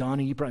all of you,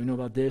 Donnie, you probably know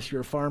about this.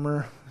 You're a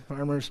farmer.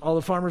 Farmers, all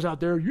the farmers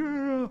out there,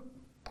 yeah.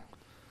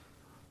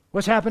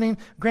 What's happening?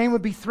 Grain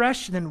would be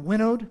threshed and then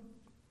winnowed.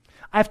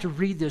 I have to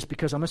read this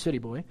because I'm a city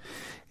boy.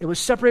 It was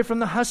separated from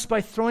the husk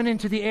by throwing it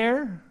into the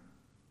air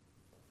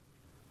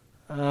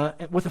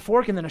with a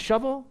fork and then a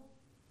shovel.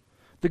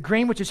 The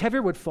grain, which is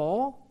heavier, would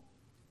fall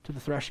to the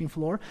threshing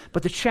floor,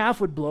 but the chaff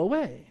would blow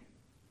away.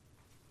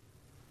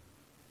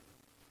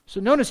 So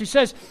notice he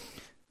says,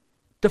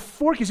 the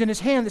fork is in his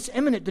hand, it's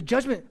imminent. The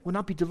judgment will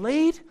not be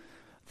delayed.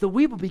 The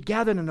wheat will be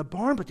gathered in a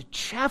barn, but the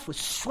chaff was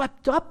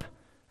swept up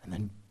and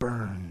then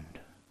burned.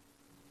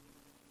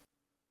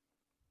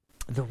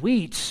 The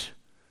wheat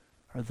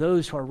are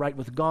those who are right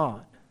with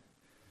God.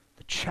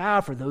 The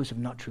chaff are those who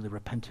have not truly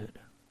repented.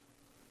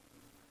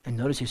 And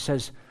notice he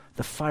says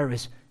the fire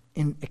is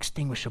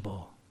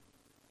inextinguishable.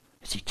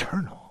 It's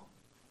eternal.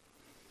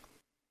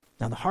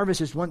 Now the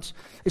harvest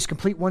is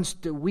complete once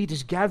the wheat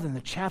is gathered and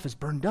the chaff is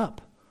burned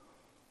up.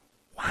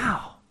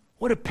 Wow,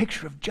 what a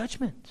picture of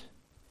judgment.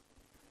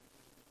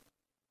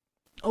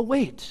 Oh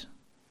wait,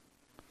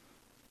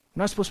 I'm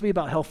not supposed to be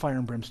about hellfire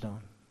and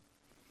brimstone.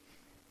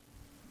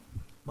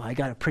 Well, I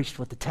got to preach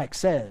what the text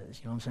says,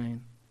 you know what I'm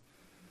saying?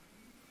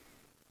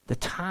 The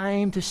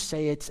time to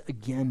say it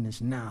again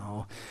is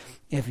now.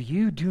 If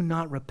you do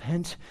not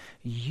repent,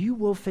 you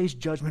will face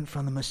judgment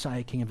from the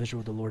Messiah, King of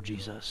Israel, the Lord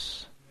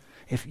Jesus.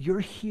 If you're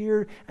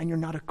here and you're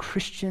not a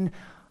Christian,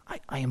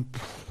 I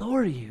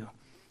implore you,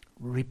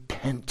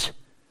 repent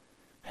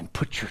and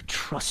put your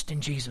trust in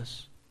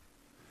Jesus.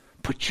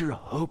 Put your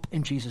hope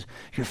in Jesus,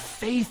 your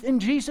faith in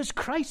Jesus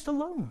Christ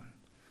alone.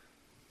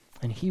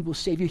 And he will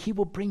save you. He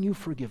will bring you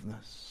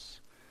forgiveness,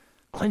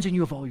 cleansing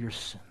you of all your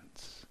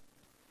sins.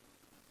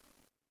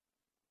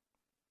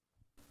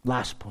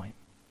 Last point.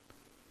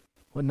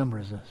 What number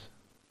is this?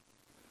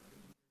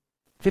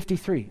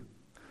 53.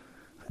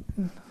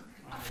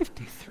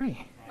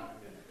 53.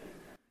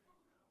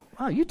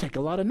 Wow, you take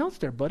a lot of notes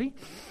there, buddy.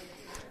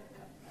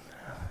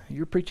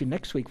 You're preaching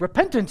next week.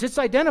 Repentance, its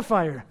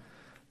identifier.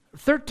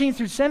 13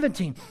 through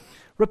 17.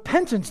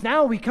 Repentance,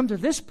 now we come to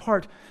this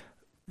part.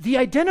 The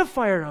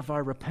identifier of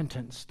our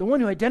repentance, the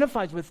one who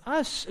identifies with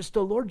us, is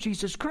the Lord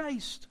Jesus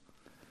Christ.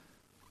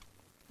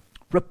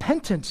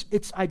 Repentance,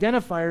 its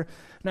identifier,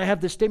 and I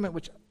have this statement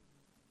which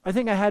I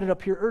think I had it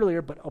up here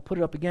earlier, but I'll put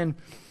it up again.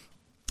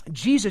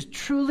 Jesus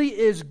truly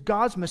is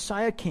God's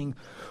Messiah King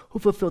who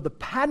fulfilled the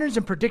patterns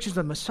and predictions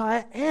of the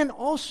Messiah and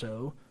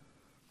also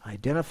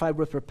identified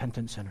with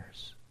repentant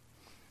sinners.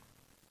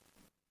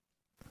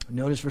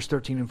 Notice verse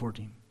 13 and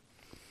 14.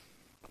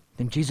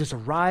 Then Jesus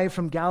arrived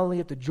from Galilee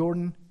at the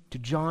Jordan to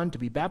John to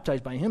be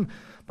baptized by him.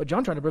 But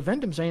John tried to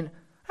prevent him, saying,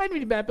 I'd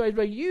be baptized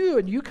by you,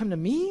 and you come to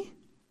me?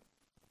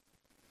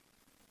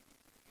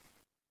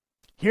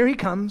 Here he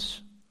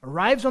comes,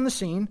 arrives on the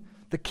scene.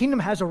 The kingdom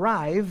has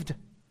arrived.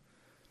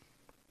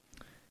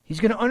 He's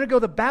going to undergo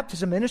the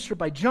baptism ministered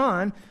by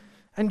John.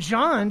 And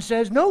John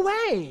says, no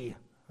way.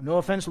 No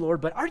offense, Lord,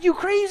 but are you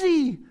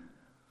crazy?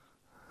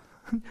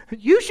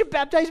 You should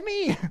baptize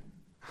me.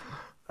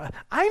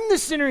 I'm the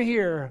sinner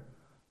here,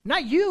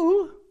 not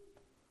you.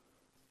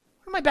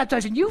 What am I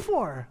baptizing you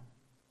for?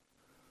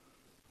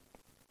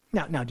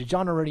 Now, did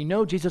John already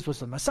know Jesus was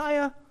the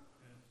Messiah?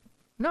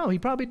 No, he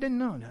probably didn't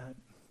know that.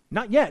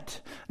 Not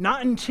yet.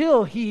 Not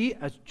until he,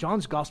 as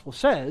John's gospel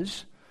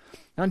says,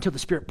 not until the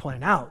Spirit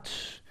pointed out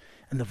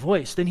and the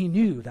voice, then he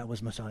knew that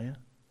was Messiah.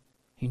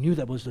 He knew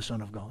that was the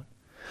Son of God.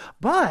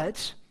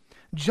 But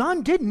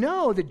John did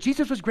know that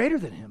Jesus was greater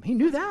than him. He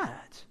knew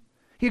that.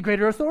 He had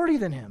greater authority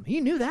than him.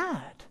 He knew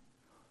that.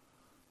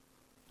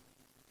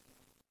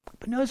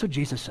 But notice what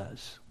Jesus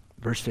says,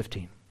 verse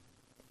 15.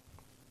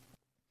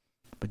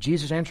 But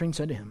Jesus answering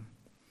said to him,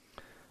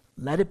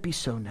 let it be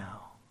so now.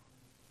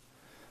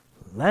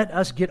 Let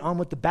us get on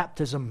with the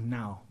baptism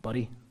now,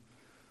 buddy.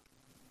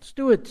 Let's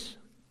do it.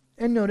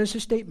 And notice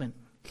his statement.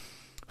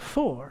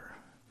 For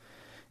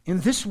in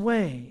this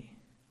way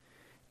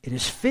it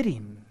is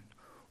fitting,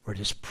 or it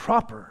is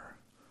proper,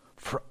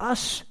 for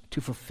us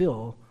to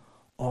fulfill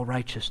all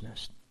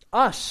righteousness.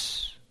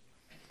 Us,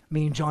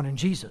 meaning John and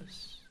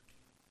Jesus.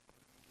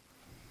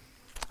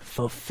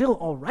 Fulfill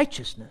all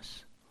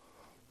righteousness.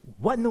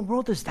 What in the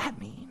world does that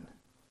mean?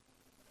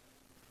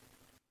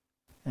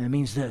 And it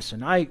means this,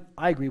 and I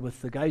agree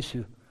with the guys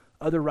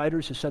other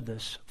writers who said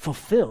this.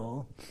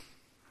 Fulfill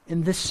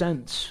in this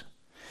sense,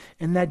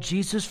 in that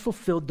Jesus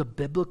fulfilled the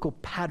biblical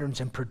patterns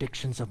and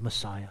predictions of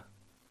Messiah.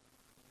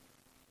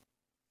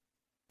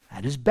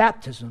 At his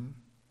baptism,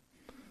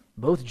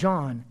 both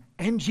John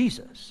and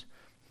Jesus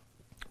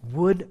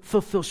would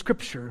fulfill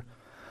Scripture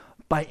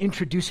by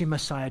introducing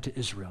Messiah to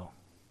Israel.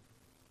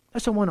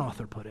 That's how one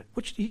author put it,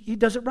 which he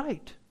does it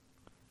right.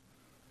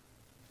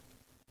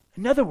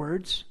 In other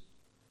words,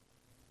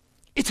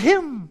 it's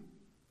him.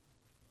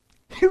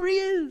 Here he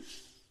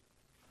is.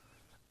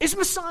 It's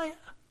Messiah.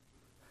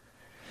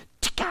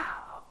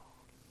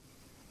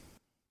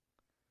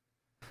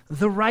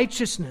 The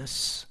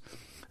righteousness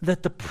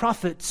that the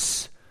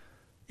prophets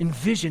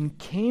envisioned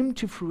came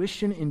to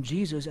fruition in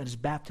Jesus at his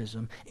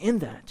baptism, in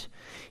that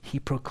he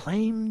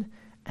proclaimed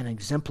and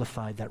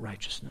exemplified that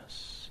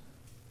righteousness.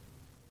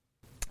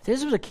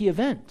 This was a key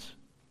event,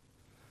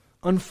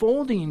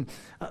 unfolding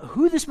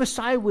who this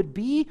Messiah would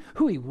be,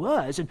 who he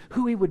was, and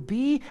who he would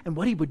be, and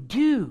what he would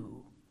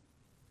do.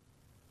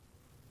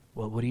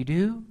 What would he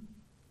do?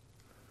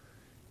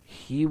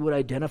 He would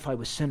identify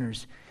with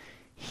sinners.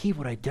 He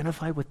would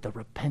identify with the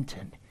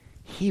repentant.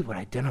 He would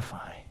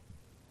identify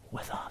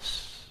with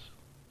us.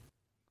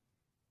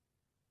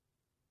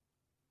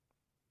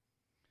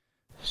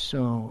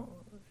 So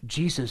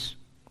Jesus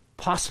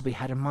possibly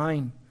had in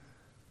mind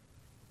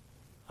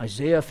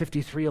Isaiah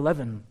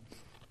 53:11,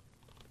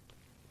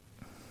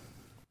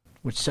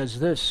 which says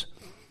this: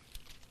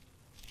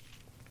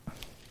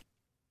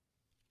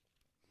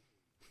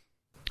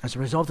 as a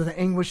result of the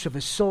anguish of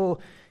his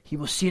soul, he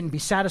will see it and be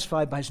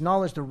satisfied. By his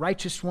knowledge, the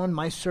righteous one,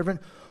 my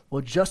servant,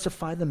 will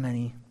justify the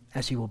many,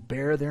 as he will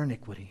bear their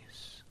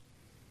iniquities.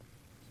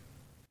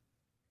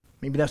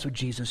 Maybe that's what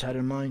Jesus had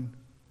in mind.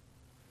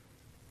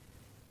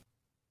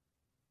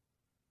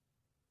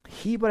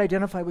 He would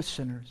identify with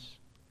sinners.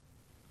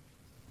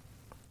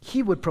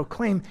 He would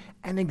proclaim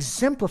and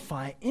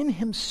exemplify in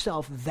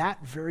himself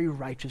that very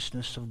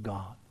righteousness of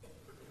God.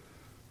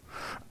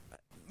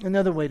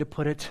 Another way to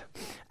put it,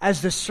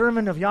 as the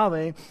servant of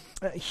Yahweh,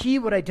 he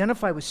would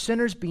identify with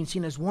sinners, being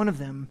seen as one of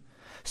them.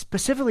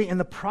 Specifically in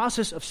the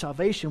process of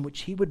salvation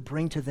which he would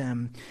bring to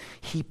them,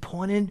 he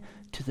pointed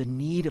to the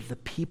need of the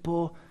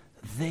people.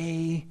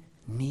 They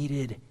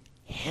needed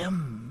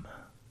him.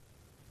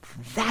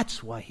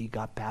 That's why he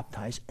got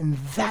baptized, and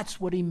that's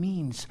what he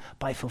means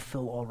by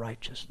fulfill all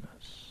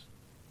righteousness.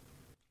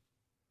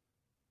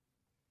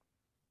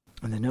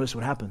 And then notice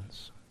what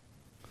happens.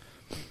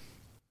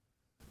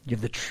 You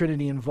have the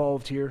Trinity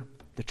involved here,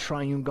 the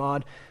triune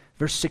God.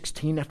 Verse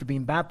 16, after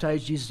being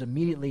baptized, Jesus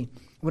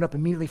went up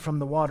immediately from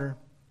the water.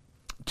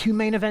 Two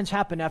main events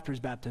happened after his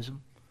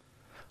baptism.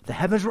 The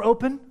heavens were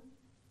open,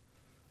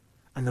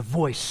 and the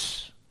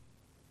voice.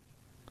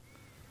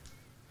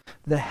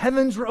 The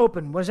heavens were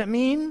open. What does that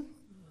mean?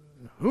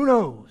 Who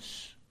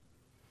knows?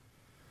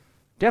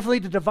 Definitely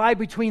the divide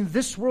between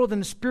this world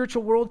and the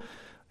spiritual world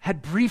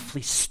had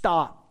briefly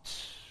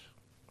stopped.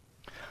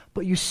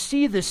 But you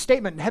see this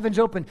statement, heavens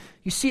open,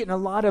 you see it in a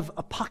lot of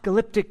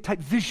apocalyptic type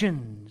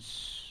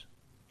visions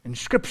in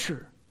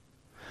Scripture.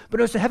 But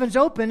notice the heavens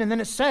open, and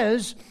then it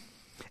says,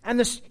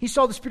 he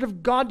saw the Spirit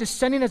of God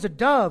descending as a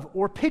dove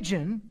or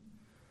pigeon,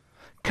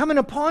 coming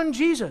upon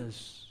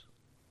Jesus.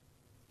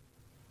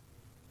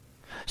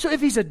 So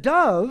if he's a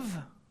dove,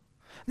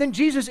 then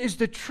Jesus is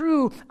the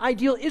true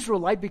ideal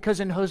Israelite,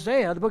 because in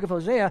Hosea, the book of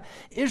Hosea,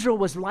 Israel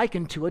was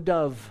likened to a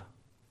dove.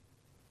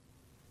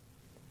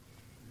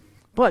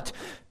 But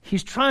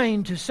he's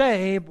trying to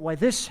say, why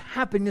this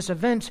happened, this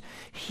event,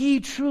 he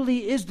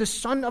truly is the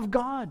Son of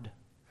God,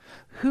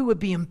 who would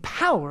be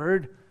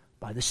empowered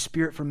by the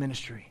Spirit for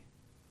ministry.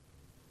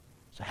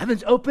 So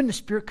heaven's open, the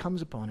Spirit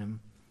comes upon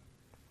him.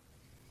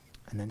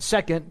 And then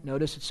second,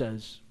 notice it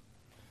says,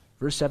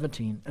 verse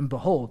 17, and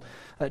behold,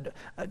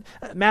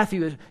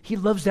 Matthew, he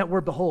loves that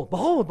word behold.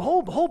 Behold,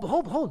 behold, behold,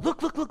 behold, behold.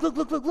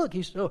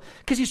 Look.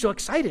 Because he's so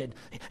excited.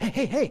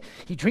 Hey.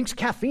 He drinks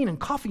caffeine and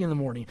coffee in the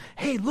morning.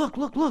 Hey, look.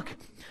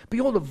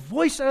 Behold, a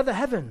voice out of the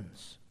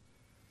heavens.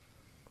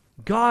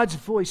 God's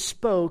voice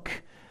spoke,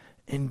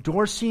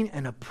 endorsing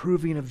and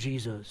approving of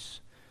Jesus.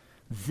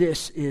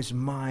 This is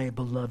my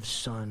beloved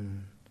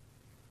Son.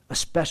 A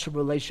special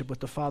relationship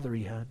with the Father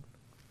he had.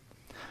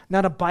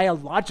 Not a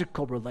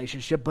biological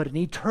relationship, but an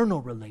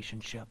eternal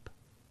relationship.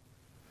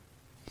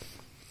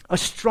 A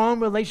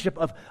strong relationship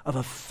of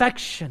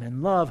affection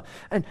and love.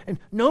 And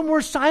no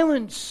more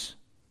silence.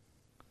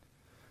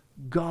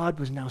 God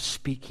was now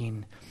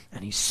speaking,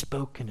 and he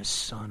spoke in his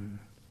Son.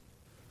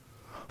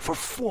 For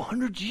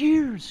 400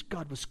 years,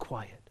 God was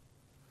quiet.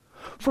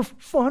 For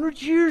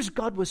 400 years,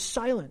 God was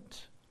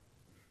silent.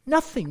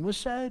 Nothing was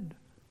said.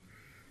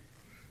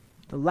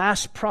 The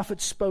last prophet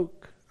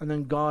spoke, and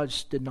then God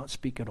did not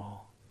speak at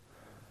all.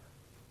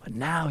 But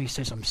now he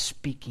says, I'm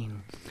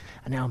speaking,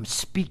 and now I'm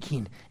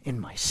speaking in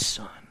my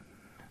Son.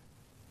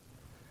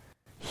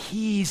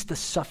 He's the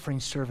suffering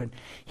servant.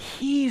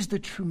 He's the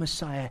true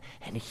Messiah,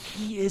 and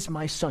he is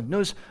my Son.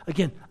 Notice,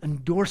 again,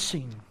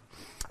 endorsing,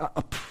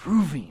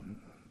 approving.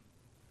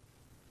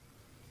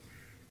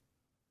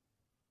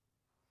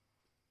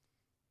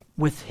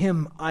 With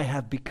him I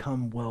have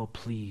become well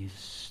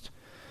pleased.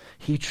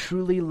 He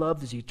truly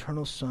loved his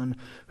eternal Son,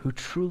 who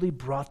truly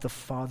brought the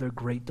Father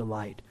great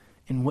delight.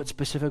 In what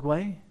specific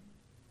way?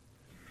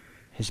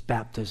 His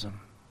baptism.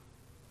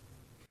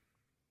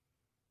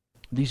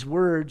 These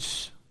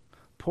words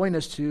point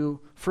us to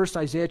first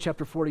Isaiah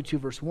chapter 42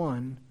 verse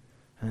 1,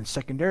 and then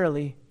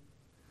secondarily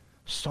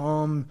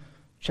Psalm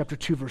chapter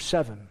 2 verse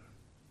 7.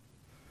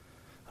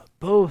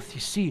 Both,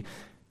 you see,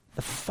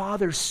 the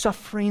Father's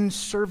suffering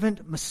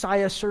servant,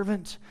 Messiah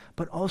servant,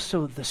 but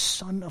also the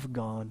Son of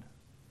God.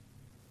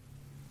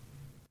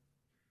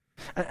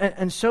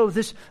 And so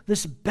this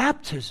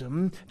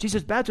baptism,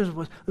 Jesus'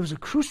 baptism, was a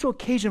crucial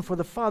occasion for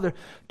the Father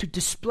to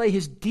display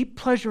his deep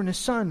pleasure in his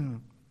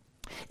Son.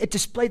 It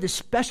displayed the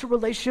special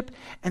relationship,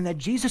 and that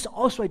Jesus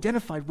also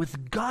identified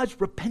with God's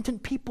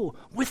repentant people,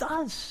 with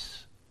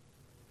us.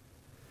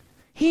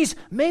 He's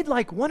made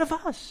like one of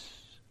us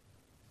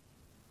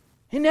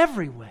in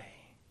every way.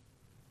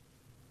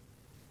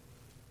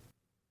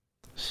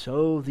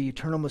 So the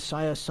eternal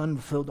Messiah, Son,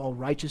 fulfilled all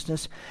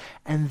righteousness,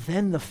 and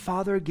then the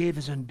Father gave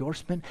his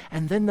endorsement,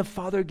 and then the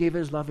Father gave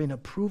his loving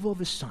approval of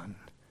his Son.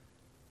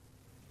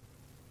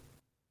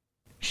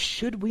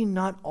 Should we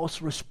not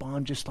also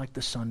respond just like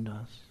the Son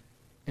does,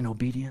 in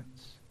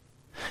obedience?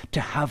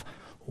 To have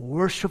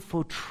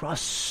worshipful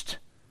trust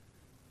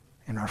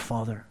in our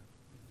Father.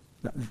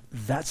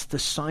 That's the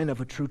sign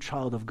of a true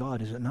child of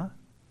God, is it not?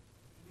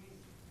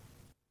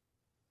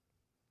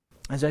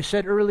 As I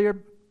said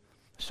earlier,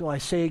 so I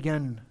say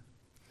again,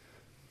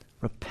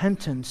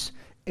 repentance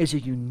is a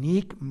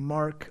unique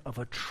mark of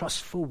a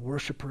trustful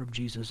worshiper of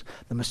Jesus,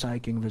 the Messiah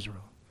King of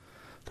Israel.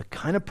 The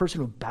kind of person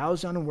who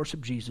bows down and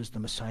worships Jesus, the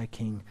Messiah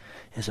King,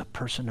 is a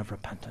person of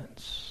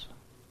repentance.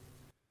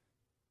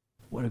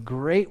 What a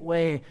great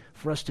way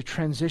for us to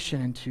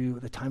transition into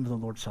the time of the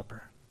Lord's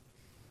Supper.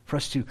 For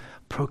us to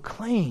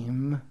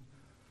proclaim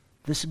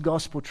this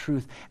gospel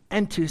truth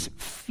and to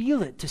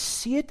feel it, to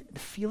see it,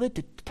 to feel it,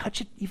 to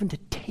touch it, even to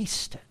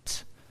taste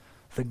it.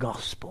 The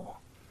gospel.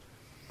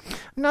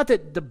 Not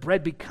that the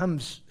bread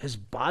becomes his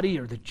body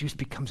or the juice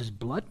becomes his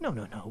blood. No.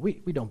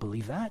 We don't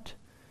believe that.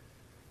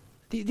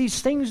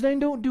 These things, they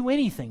don't do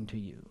anything to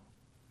you.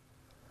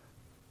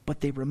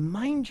 But they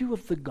remind you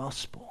of the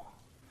gospel.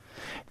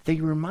 They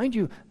remind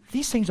you,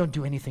 these things don't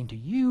do anything to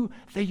you.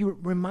 They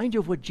remind you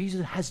of what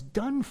Jesus has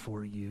done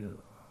for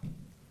you.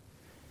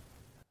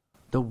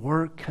 The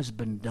work has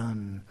been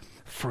done.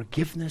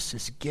 Forgiveness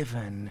is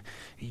given.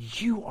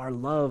 You are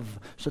loved.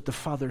 So that the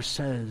Father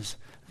says,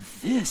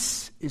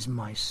 this is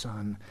my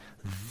Son.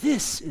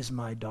 This is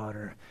my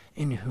daughter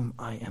in whom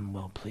I am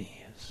well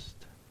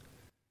pleased.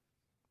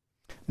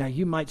 Now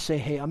you might say,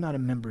 hey, I'm not a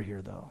member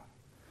here though.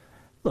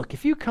 Look,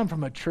 if you come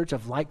from a church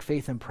of like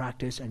faith and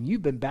practice and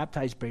you've been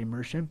baptized by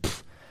immersion,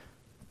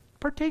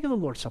 partake of the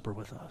Lord's Supper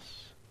with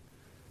us.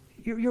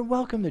 You're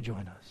welcome to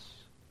join us.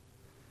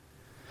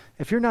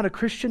 If you're not a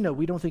Christian, no,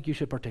 we don't think you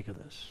should partake of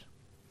this.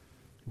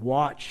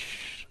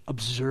 Watch,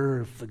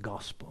 observe the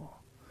gospel.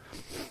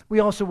 We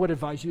also would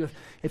advise you,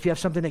 if you have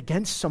something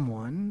against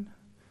someone,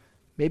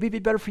 maybe it'd be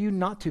better for you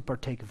not to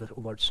partake of the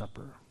Lord's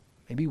Supper.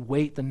 Maybe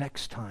wait the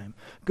next time.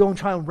 Go and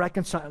try and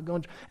reconcile.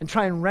 Go and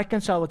try and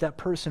reconcile with that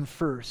person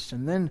first,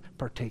 and then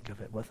partake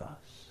of it with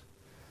us.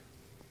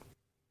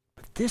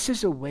 But this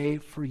is a way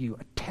for you,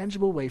 a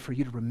tangible way for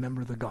you to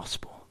remember the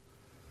gospel.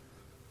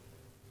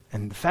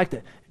 And the fact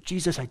that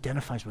Jesus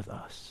identifies with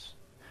us.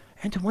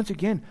 And to once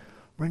again,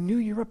 renew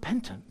your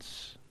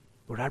repentance.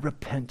 Lord, I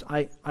repent.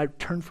 I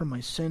turn from my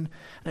sin,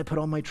 and I put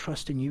all my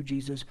trust in you,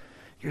 Jesus.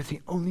 You're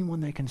the only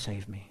one that can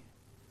save me.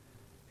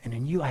 And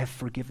in you I have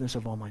forgiveness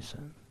of all my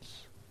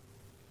sins.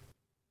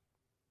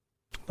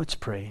 Let's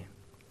pray.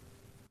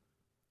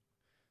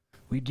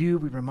 We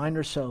remind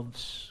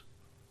ourselves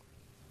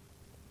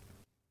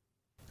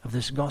of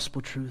this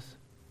gospel truth.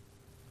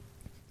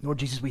 Lord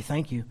Jesus, we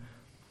thank you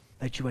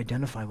that you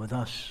identify with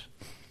us.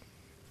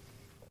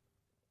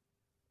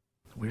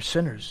 We're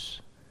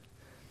sinners.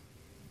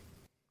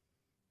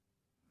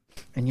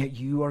 And yet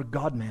you are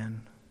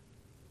God-man,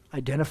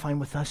 identifying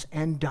with us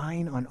and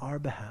dying on our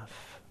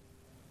behalf.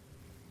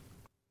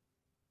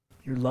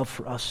 Your love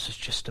for us is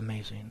just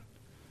amazing.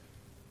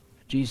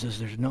 Jesus,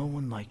 there's no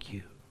one like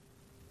you.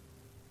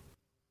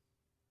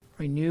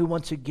 Renew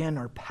once again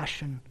our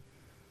passion,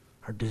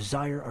 our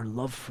desire, our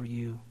love for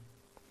you.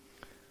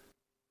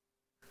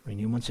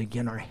 Renew once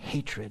again our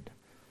hatred,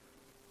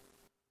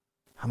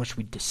 how much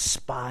we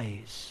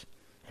despise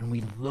and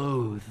we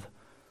loathe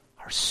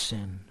our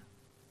sin.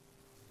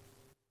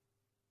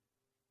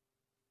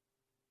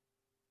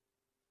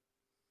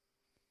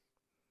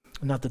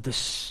 Not that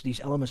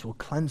these elements will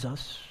cleanse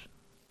us,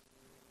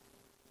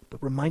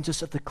 but reminds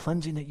us of the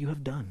cleansing that you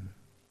have done.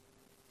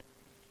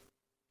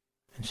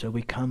 And so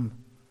we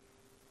come,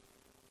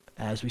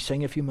 as we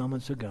sang a few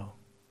moments ago,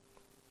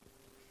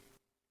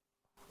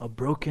 a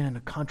broken and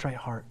a contrite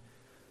heart.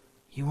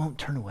 You won't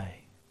turn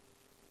away.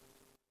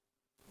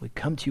 We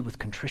come to you with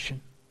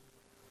contrition.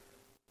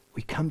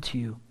 We come to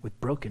you with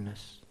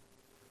brokenness.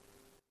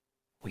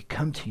 We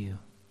come to you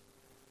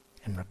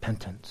in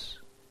repentance.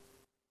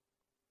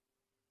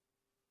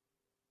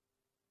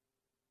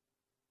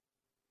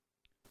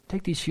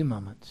 Take these few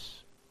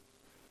moments.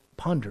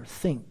 Ponder,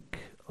 think,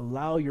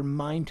 allow your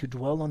mind to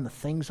dwell on the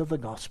things of the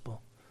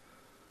gospel.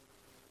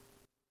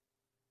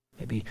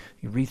 Maybe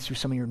you read through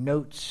some of your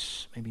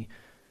notes, maybe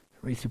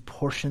read through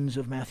portions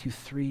of Matthew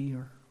 3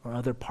 or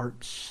other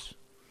parts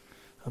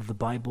of the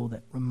Bible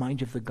that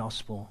remind you of the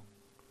gospel.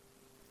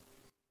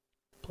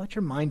 But let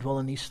your mind dwell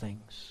on these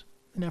things.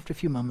 And after a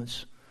few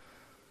moments,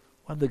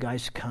 we'll have the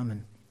guys come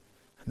and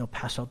they'll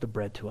pass out the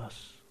bread to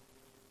us.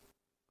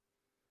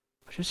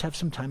 Just have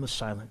some time of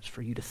silence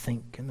for you to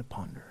think and to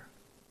ponder.